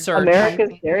big search. America's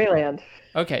Dairyland.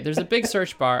 Okay, there's a big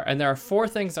search bar, and there are 4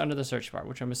 things under the search bar,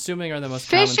 which I'm assuming are the most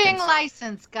common things. Fishing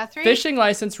license, Guthrie. Fishing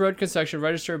license, road construction,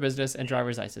 register of business, and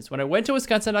driver's license. When I went to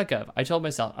wisconsin.gov, I told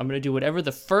myself I'm going to do whatever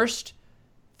the first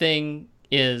thing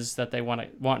is that they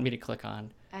want me to click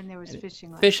on. And there was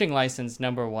fishing license. Fishing license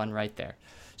number 1 right there.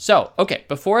 So, okay,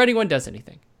 before anyone does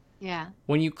anything. Yeah.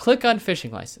 When you click on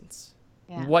fishing license,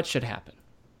 what should happen?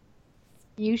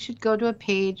 You should go to a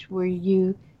page where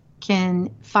you can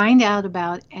find out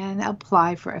about and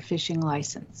apply for a fishing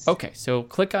license. Okay, so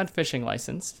click on fishing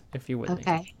license if you would.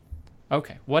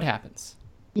 Okay, what happens?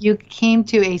 You came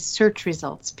to a search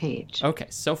results page. Okay,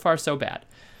 so far so bad.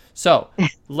 So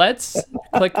let's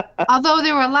click. Although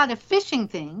there were a lot of fishing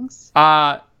things.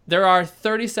 There there are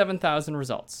 37,000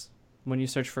 results when you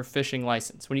search for fishing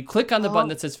license. When you click on the button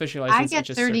that says fishing license, I it get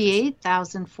just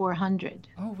 38,400.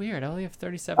 Oh, weird. I only have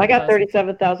 37,000. I got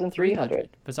 37,300.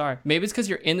 Bizarre. Maybe it's because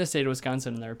you're in the state of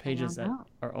Wisconsin and there are pages that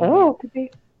are only... Oh, could be.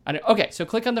 Okay, so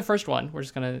click on the first one. We're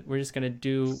just gonna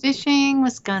do Fishing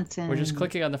Wisconsin. We're just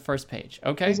clicking on the first page.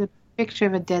 Okay. There's a picture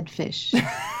of a dead fish.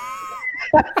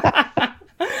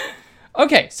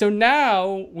 Okay, so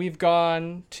now we've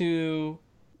gone to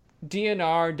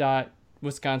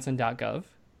dnr.wisconsin.gov.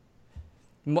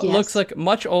 Yes. Looks like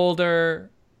much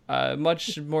older,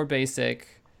 much more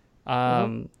basic.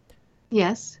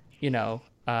 Yes.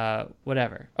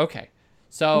 Whatever. Okay.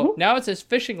 So now it says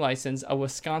fishing license, a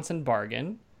Wisconsin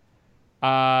bargain.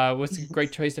 What's a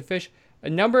great choice to fish? A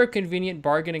number of convenient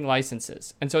bargaining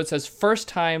licenses. And so it says first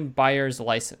time buyer's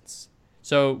license.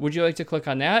 So would you like to click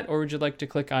on that, or would you like to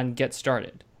click on get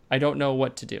started? I don't know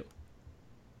what to do.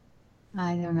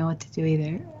 I don't know what to do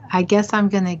either. I guess I'm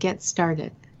going to get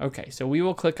started. Okay, so we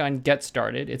will click on get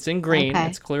started. It's in green. Okay.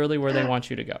 It's clearly where they want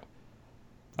you to go.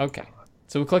 Okay,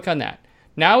 so we'll click on that.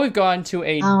 Now we've gone to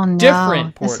a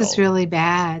different portal. This is really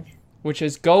bad. Which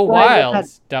is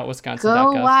gowild.wisconsin.gov.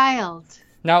 Go Wild.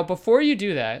 Now, before you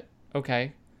do that,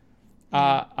 okay,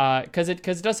 because it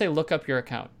does say look up your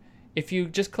account. If you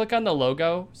just click on the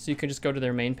logo, so you can just go to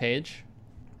their main page.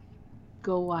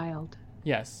 Go Wild.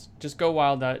 Yes, just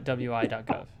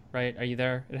gowild.wi.gov, right? Are you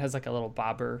there? It has like a little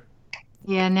bobber.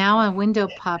 Yeah, now a window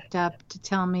popped up to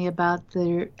tell me about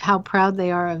how proud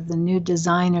they are of the new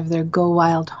design of their Go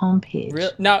Wild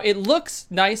homepage. Now, it looks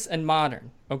nice and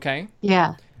modern, okay?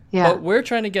 Yeah. But we're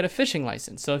trying to get a fishing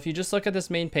license. So if you just look at this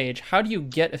main page, how do you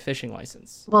get a fishing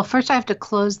license? Well, first I have to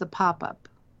close the pop-up.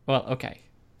 Well, okay,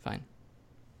 fine.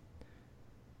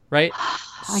 Right?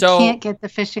 I can't get the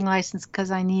fishing license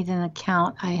because I need an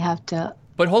account. I have to...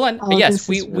 But hold on. Oh, yes,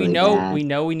 we know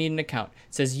we need an account.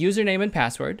 It says username and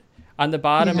password. On the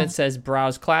bottom, it says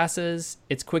browse classes.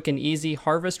 It's quick and easy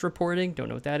harvest reporting. Don't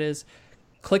know what that is.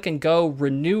 Click and go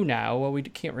renew now. Well, we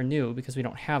can't renew because we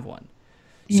don't have one.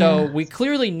 So we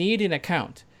clearly need an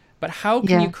account. But how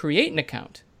can you create an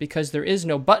account? Because there is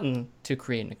no button to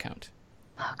create an account.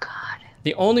 Oh, God.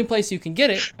 The only place you can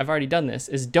get it, I've already done this,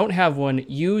 is don't have one,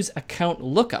 use account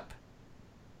lookup.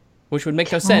 Which would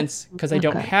make no sense because I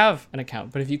don't have an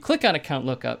account. But if you click on account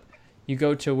lookup, you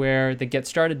go to where the get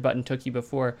started button took you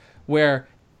before, where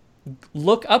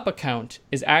look up account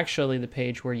is actually the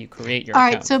page where you create your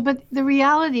account. All right, so but the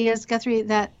reality is, Guthrie,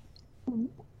 that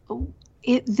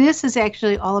this is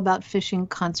actually all about fish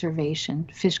conservation.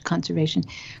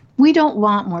 We don't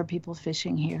want more people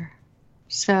fishing here.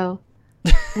 So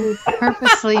we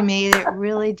purposely made it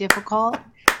really difficult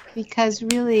because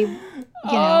really,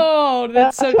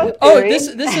 that's so good.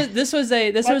 This was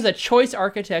a choice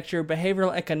architecture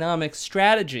behavioral economics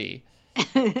strategy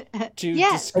to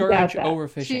discourage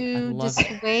overfishing. To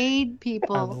dissuade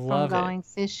people from going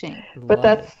fishing.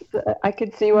 But I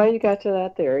could see why you got to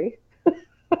that theory.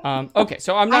 Okay,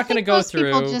 so I'm not going to go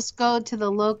through. People just go to the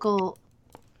local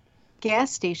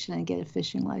gas station and get a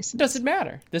fishing license. Doesn't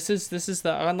matter. This is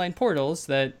the online portals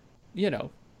that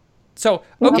So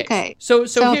okay. So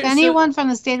if anyone from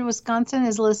the state of Wisconsin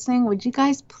is listening, would you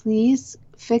guys please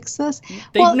fix this?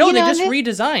 They just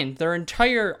redesigned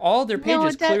all their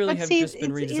pages. Clearly have just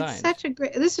been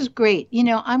redesigned. This is great.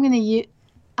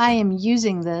 I am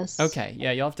using this. Okay,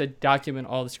 yeah, you'll have to document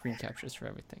all the screen captures for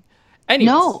everything.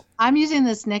 Anyways. No, I'm using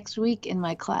this next week in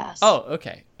my class. Oh,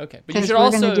 okay. But you should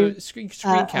also screen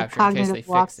capture in case they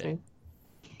fix it.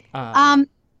 Well,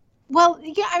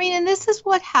 yeah, I mean, and this is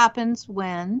what happens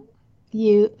when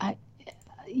you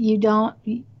don't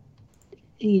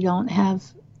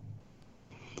have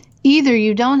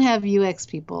UX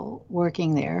people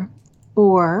working there,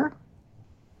 or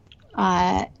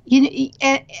and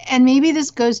maybe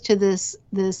this goes to this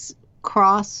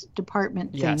cross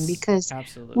department thing, because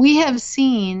absolutely. We have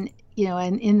seen,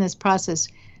 and in this process,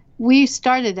 we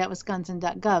started at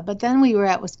wisconsin.gov, but then we were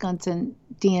at Wisconsin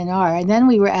DNR, and then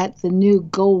we were at the new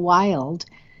Go Wild.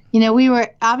 We were,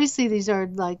 obviously these are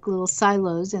like little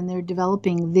silos and they're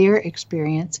developing their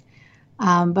experience,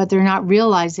 but they're not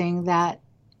realizing that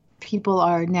people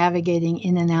are navigating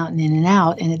in and out, and it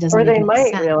doesn't make sense. Or they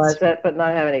might sense. realize it, but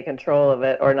not have any control of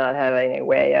it, or not have any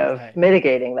way of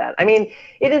mitigating that. I mean,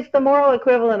 it is the moral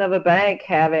equivalent of a bank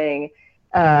having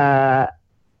a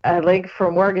link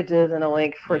for mortgages and a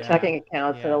link for checking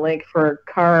accounts and a link for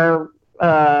car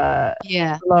siloed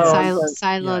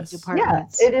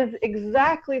departments. Yeah, it is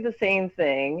exactly the same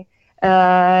thing.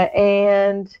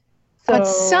 And so, but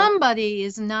somebody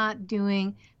is not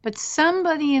doing... But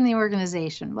somebody in the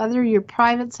organization, whether you're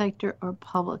private sector or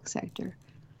public sector,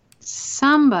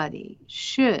 somebody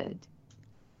should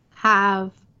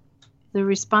have the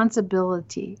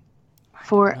responsibility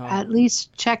for at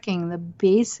least checking the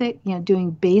basic,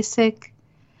 doing basic,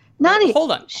 not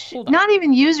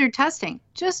even user testing,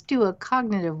 just do a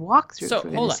cognitive walkthrough. So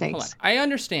hold on. I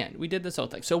understand. We did this whole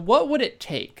thing. So what would it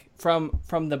take from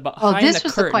the behind this the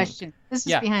was curtain? The question. This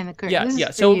is behind the curtain.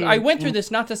 Yeah. So I went through this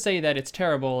not to say that it's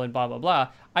terrible and blah blah blah.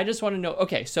 I just want to know.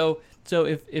 Okay, so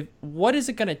if what is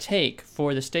it going to take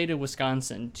for the state of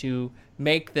Wisconsin to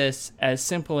make this as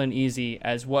simple and easy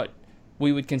as what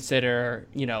we would consider,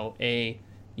 a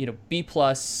B+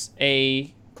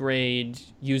 A grade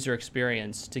user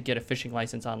experience to get a fishing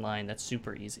license online? That's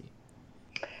super easy.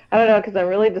 I don't know, because I'm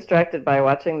really distracted by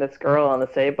watching this girl on the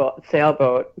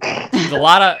sailboat. There's a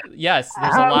lot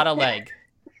of leg.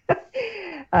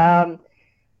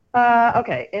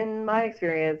 Okay, in my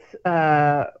experience,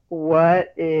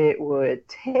 what it would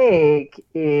take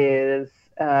is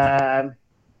a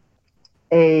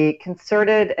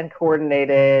concerted and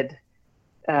coordinated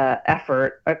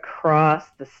effort across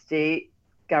the state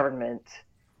government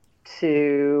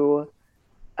to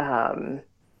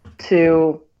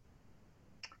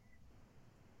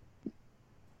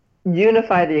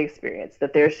unify the experience,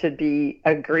 that there should be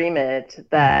agreement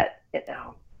that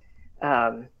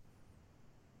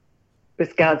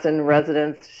Wisconsin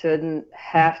residents shouldn't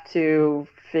have to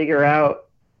figure out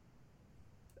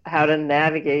how to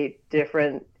navigate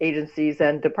different agencies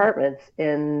and departments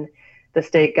in the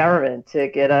state government to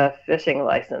get a fishing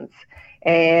license.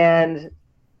 And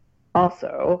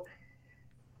also,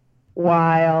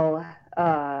 while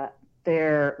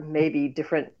there may be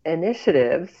different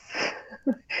initiatives,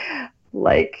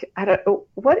 like, I don't know,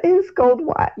 what is Go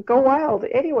Wild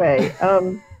anyway?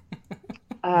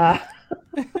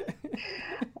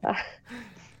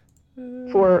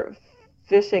 For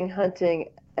fishing, hunting,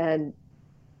 and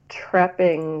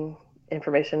trapping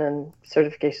information and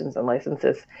certifications and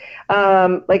licenses.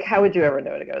 Like, how would you ever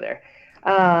know to go there?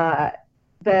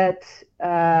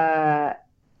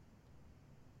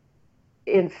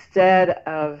 Instead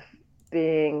of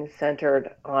being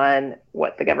centered on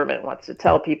what the government wants to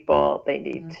tell people, they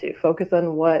need to focus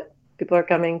on what people are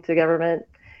coming to government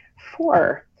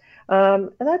for.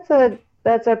 And that's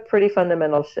a pretty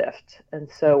fundamental shift. And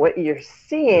so what you're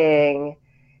seeing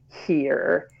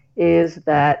here is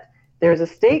that there's a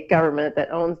state government that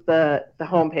owns the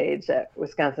homepage at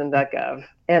wisconsin.gov,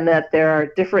 and that there are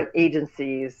different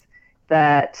agencies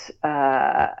that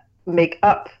make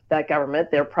up that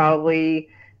government. They're probably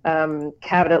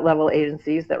cabinet level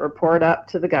agencies that report up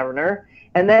to the governor.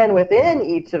 And then within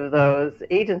each of those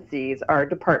agencies are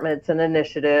departments and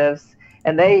initiatives,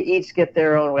 and they each get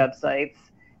their own websites.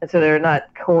 And so they're not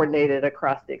coordinated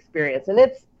across the experience. And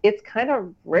it's kind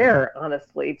of rare,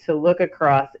 honestly, to look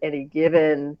across any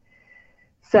given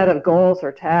set of goals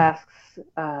or tasks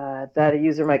that a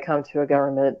user might come to a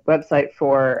government website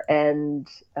for, and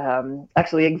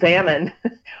actually examine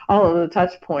all of the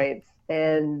touch points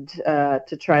and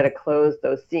to try to close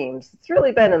those seams. It's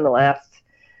really been in the last,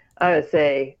 I would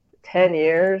say, 10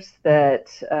 years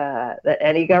that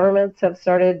any governments have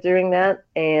started doing that,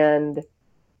 and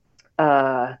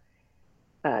that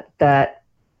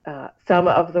some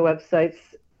of the websites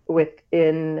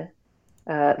within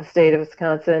the state of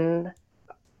Wisconsin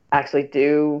actually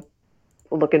do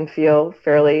look and feel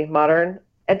fairly modern.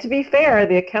 And to be fair,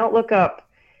 the account lookup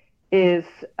is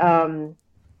a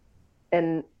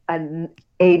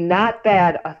not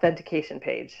bad authentication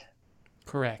page.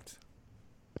 Correct.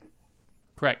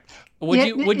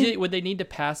 Would they need to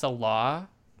pass a law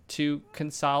to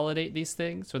consolidate these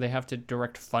things, or they have to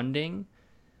direct funding?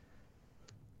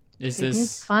 Is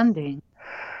this funding?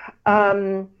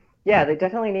 Yeah, they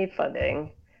definitely need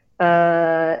funding.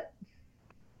 I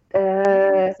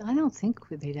don't think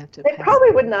they'd have to. They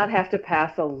probably would not have to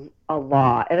pass a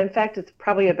law, and in fact, it's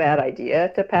probably a bad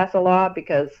idea to pass a law,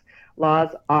 because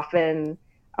laws often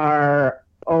are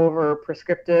over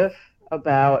prescriptive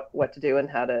about what to do and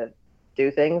how to do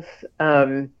things.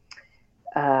 And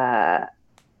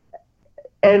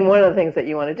one of the things that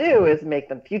you want to do is make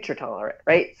them future tolerant,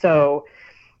 right? So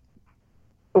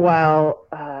while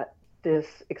this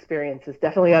experience is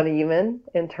definitely uneven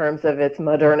in terms of its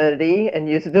modernity and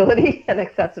usability and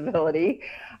accessibility,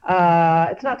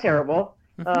 it's not terrible.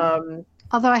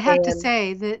 Although I have to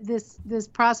say that this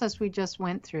process we just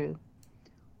went through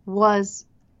was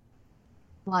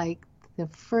like the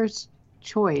first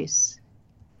choice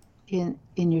in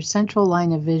your central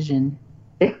line of vision.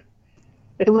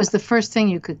 It was the first thing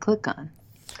you could click on.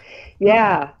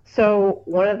 Yeah. So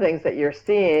one of the things that you're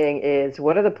seeing is,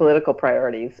 what are the political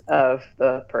priorities of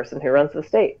the person who runs the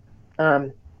state?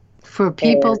 for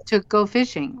people to go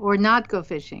fishing or not go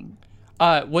fishing.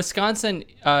 Wisconsin's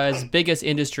biggest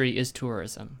industry is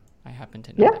tourism. I happen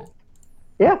to know that.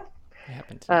 Yeah. I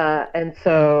happen to. And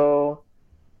so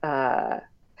it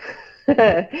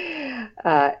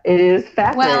is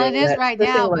fascinating. Well, it is that right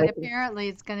fishing now, but license- apparently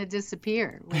it's going to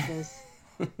disappear with this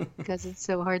because it's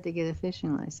so hard to get a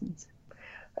fishing license.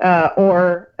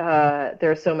 or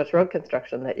there's so much road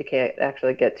construction that you can't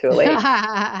actually get to a lake.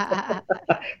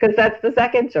 Because that's the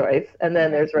second choice. And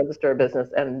then there's register a business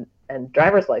and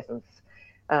driver's license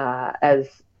as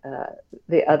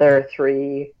the other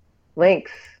three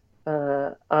links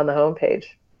on the homepage.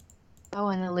 Oh,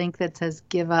 and a link that says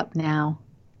 "Give up now."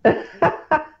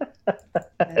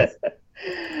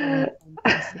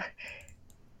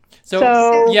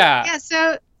 So yeah.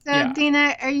 So Yeah.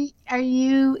 Dina, are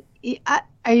you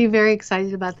very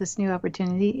excited about this new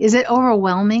opportunity? Is it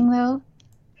overwhelming though?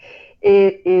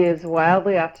 It is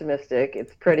wildly optimistic.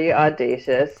 It's pretty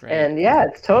audacious. Great. And yeah,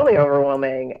 it's totally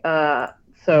overwhelming.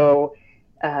 So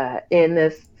in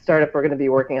this startup, we're going to be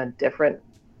working on different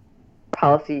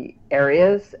policy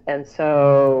areas. And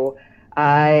so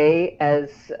I, as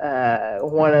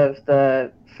one of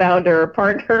the founder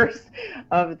partners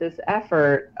of this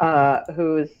effort,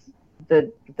 who's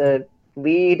the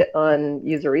lead on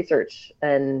user research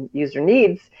and user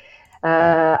needs,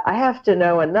 I have to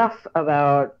know enough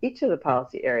about each of the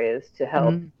policy areas to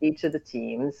help each of the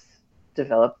teams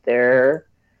develop their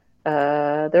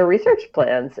research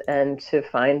plans and to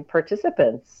find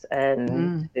participants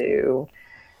and to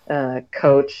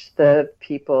coach the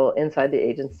people inside the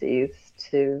agencies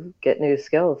to get new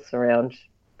skills around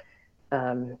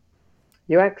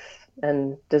UX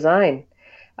and design.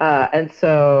 And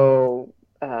so,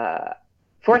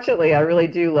 fortunately, I really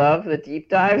do love the deep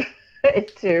dive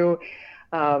into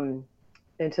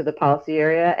the policy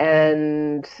area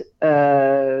and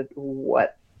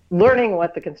learning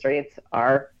what the constraints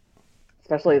are,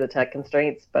 especially the tech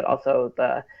constraints, but also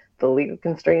the legal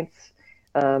constraints,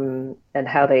 and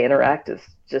how they interact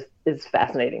is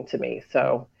fascinating to me.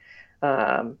 So,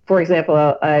 for example,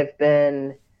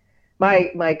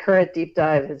 my current deep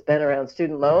dive has been around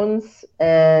student loans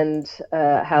and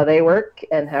how they work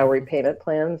and how repayment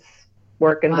plans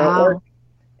work and don't work.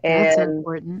 That's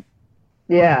important.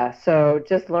 Yeah, so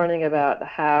just learning about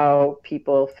how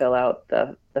people fill out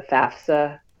the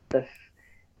FAFSA, the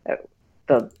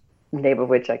name of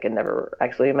which I can never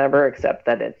actually remember, except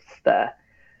that it's the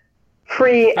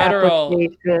free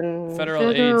application.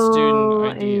 Federal aid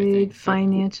student ID, I think.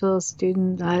 Financial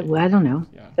student. I don't know.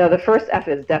 Yeah. No, the first F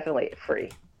is definitely free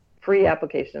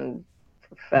application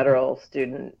for federal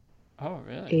student. Oh,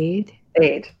 really?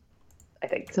 Aid, I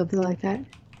think. Something like that.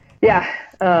 Yeah.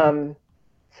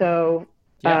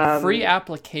 Free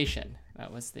application.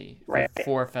 That was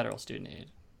for federal student aid.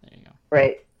 There you go.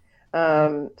 Right.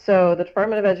 So the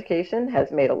Department of Education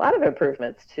has made a lot of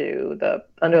improvements to the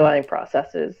underlying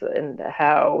processes and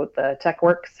how the tech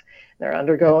works. They're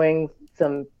undergoing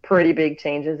some pretty big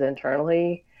changes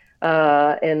internally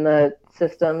in the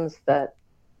systems that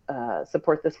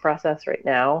support this process right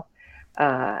now.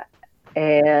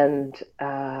 And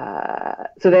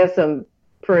so they have some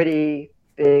pretty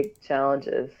big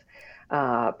challenges.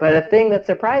 But a thing that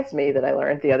surprised me that I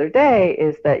learned the other day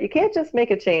is that you can't just make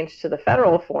a change to the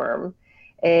federal form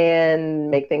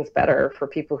and make things better for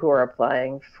people who are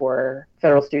applying for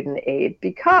federal student aid,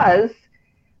 because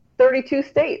 32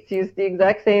 states use the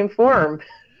exact same form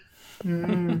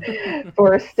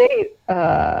for state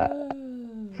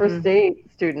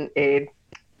student aid.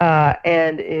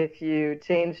 And if you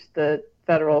change the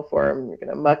federal form, you're going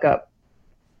to muck up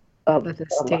what the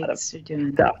states are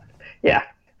doing. Stuff. Yeah.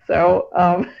 So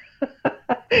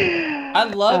I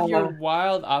love your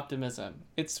wild optimism.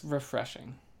 It's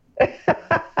refreshing. Thanks.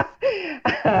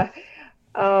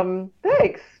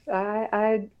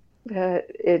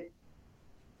 It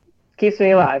keeps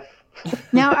me alive.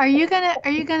 Now, are you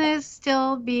gonna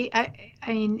still be? I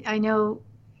mean, I know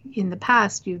in the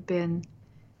past you've been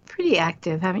pretty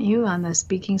active, haven't you, on the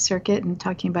speaking circuit and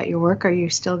talking about your work? Are you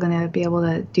still going to be able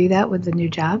to do that with the new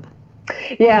job?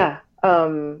 Yeah.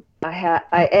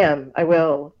 I am. I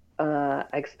will. I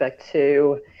expect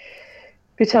to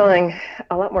be telling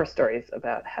a lot more stories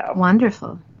about how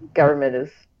wonderful government is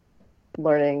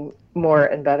learning more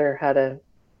and better how to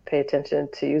pay attention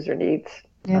to user needs.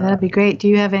 Yeah, that'd be great. Do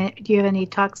you have any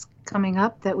talks coming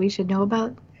up that we should know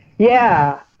about?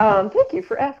 Yeah. Thank you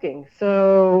for asking.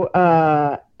 So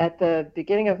at the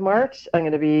beginning of March, I'm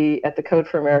going to be at the Code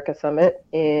for America Summit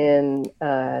in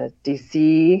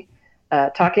DC,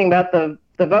 talking about the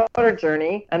voter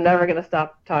journey. I'm never going to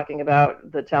stop talking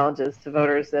about the challenges to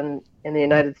voters in the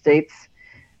United States.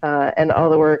 and all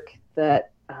the work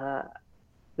that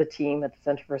the team at the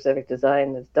Center for Civic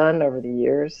Design has done over the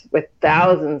years with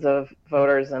thousands of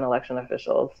voters and election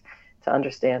officials to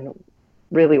understand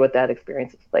really what that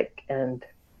experience is like, and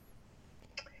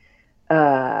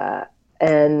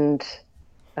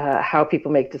how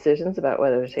people make decisions about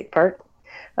whether to take part.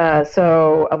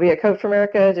 So I'll be at Code for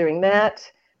America doing that.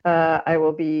 I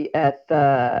will be at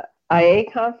the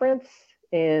IA conference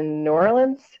in New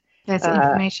Orleans. That's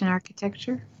information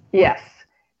architecture? Yes.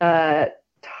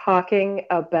 Talking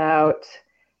about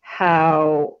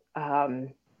how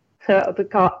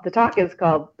the talk is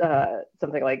called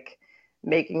something like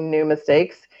Making New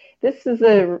Mistakes. This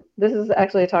is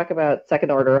actually a talk about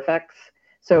second order effects.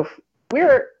 So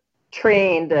we're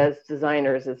trained as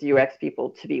designers, as UX people,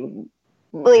 to be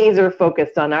laser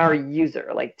focused on our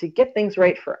user, like to get things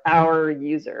right for our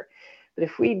user. But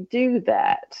if we do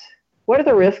that, what are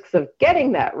the risks of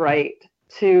getting that right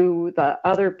to the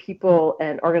other people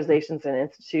and organizations and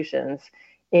institutions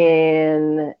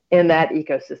in that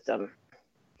ecosystem?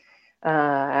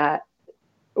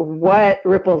 What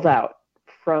ripples out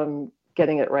from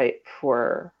getting it right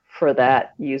for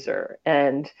that user?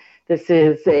 And this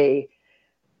is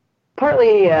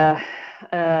partly an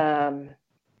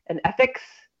ethics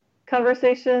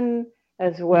conversation,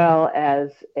 as well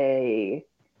as a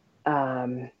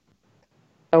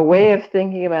way of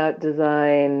thinking about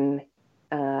design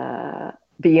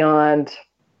beyond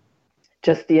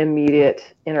just the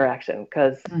immediate interaction,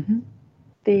 because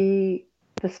the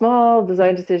small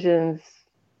design decisions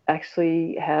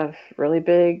actually have really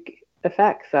big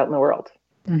effects out in the world.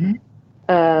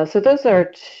 So those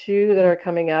are two that are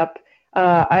coming up.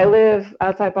 I live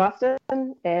outside Boston,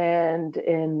 and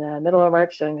in the middle of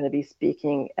March, I'm going to be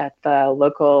speaking at the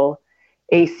local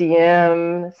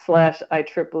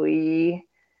ACM/IEEE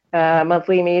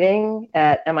monthly meeting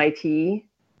at MIT,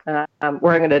 where I'm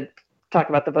going to talk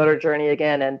about the voter journey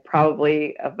again, and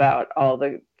probably about all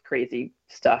the crazy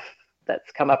stuff that's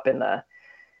come up in the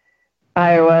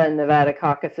Iowa and Nevada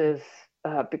caucuses,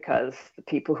 because the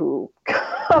people who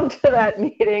come to that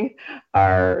meeting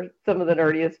are some of the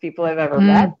nerdiest people I've ever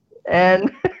met.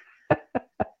 And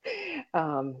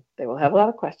they will have a lot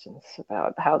of questions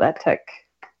about how that tech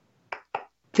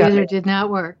did or did not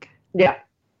work. Yeah.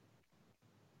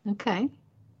 Okay.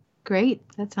 Great.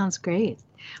 That sounds great.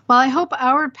 Well, I hope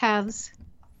our paths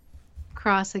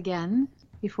cross again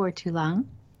before too long.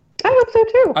 I hope so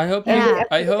too. I hope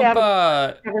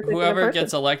whoever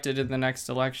gets elected in the next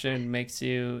election makes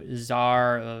you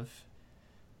czar of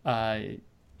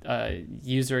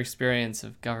user experience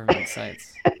of government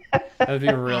sites. That would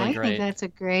be really great. I think that's a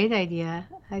great idea.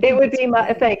 It would be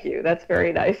thank you. That's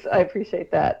very nice. I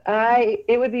appreciate that.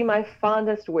 It would be my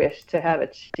fondest wish to have a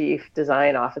chief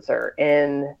design officer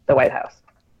in the White House.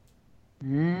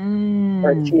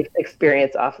 Or a chief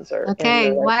experience officer.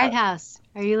 Okay, White House.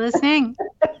 Are you listening?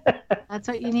 That's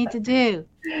what you need to do.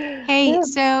 Hey,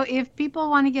 so if people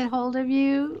want to get hold of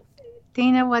you,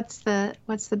 Dana, what's the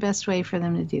best way for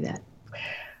them to do that?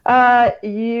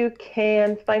 You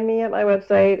can find me at my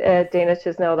website at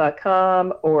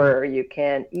danachisnell.com, or you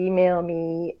can email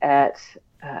me at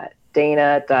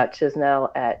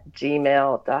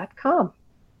dana.chisnell@gmail.com.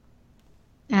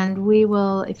 And we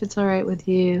will, if it's all right with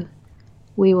you,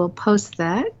 we will post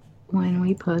that when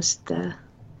we post the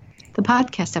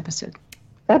podcast episode.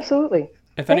 Absolutely.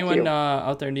 If anyone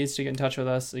out there needs to get in touch with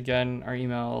us, again, our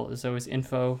email is always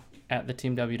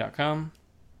info@theteamw.com.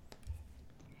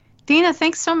 Dana,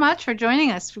 thanks so much for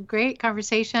joining us. Great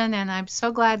conversation, and I'm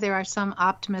so glad there are some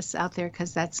optimists out there,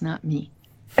 because that's not me.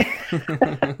 The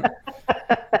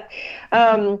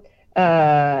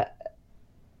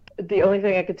only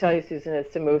thing I could tell you, Susan, is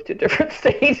to move to a different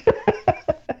state.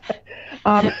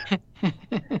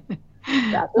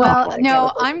 Well,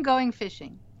 no, I'm going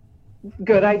fishing.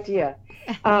 Good idea.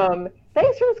 Thanks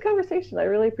for this conversation. I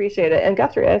really appreciate it. And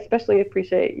Guthrie, I especially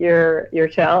appreciate your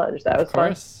challenge. That was fun. Of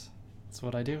course. That's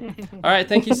what I do. All right.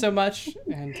 Thank you so much.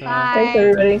 And Bye. Thanks,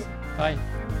 everybody. Bye.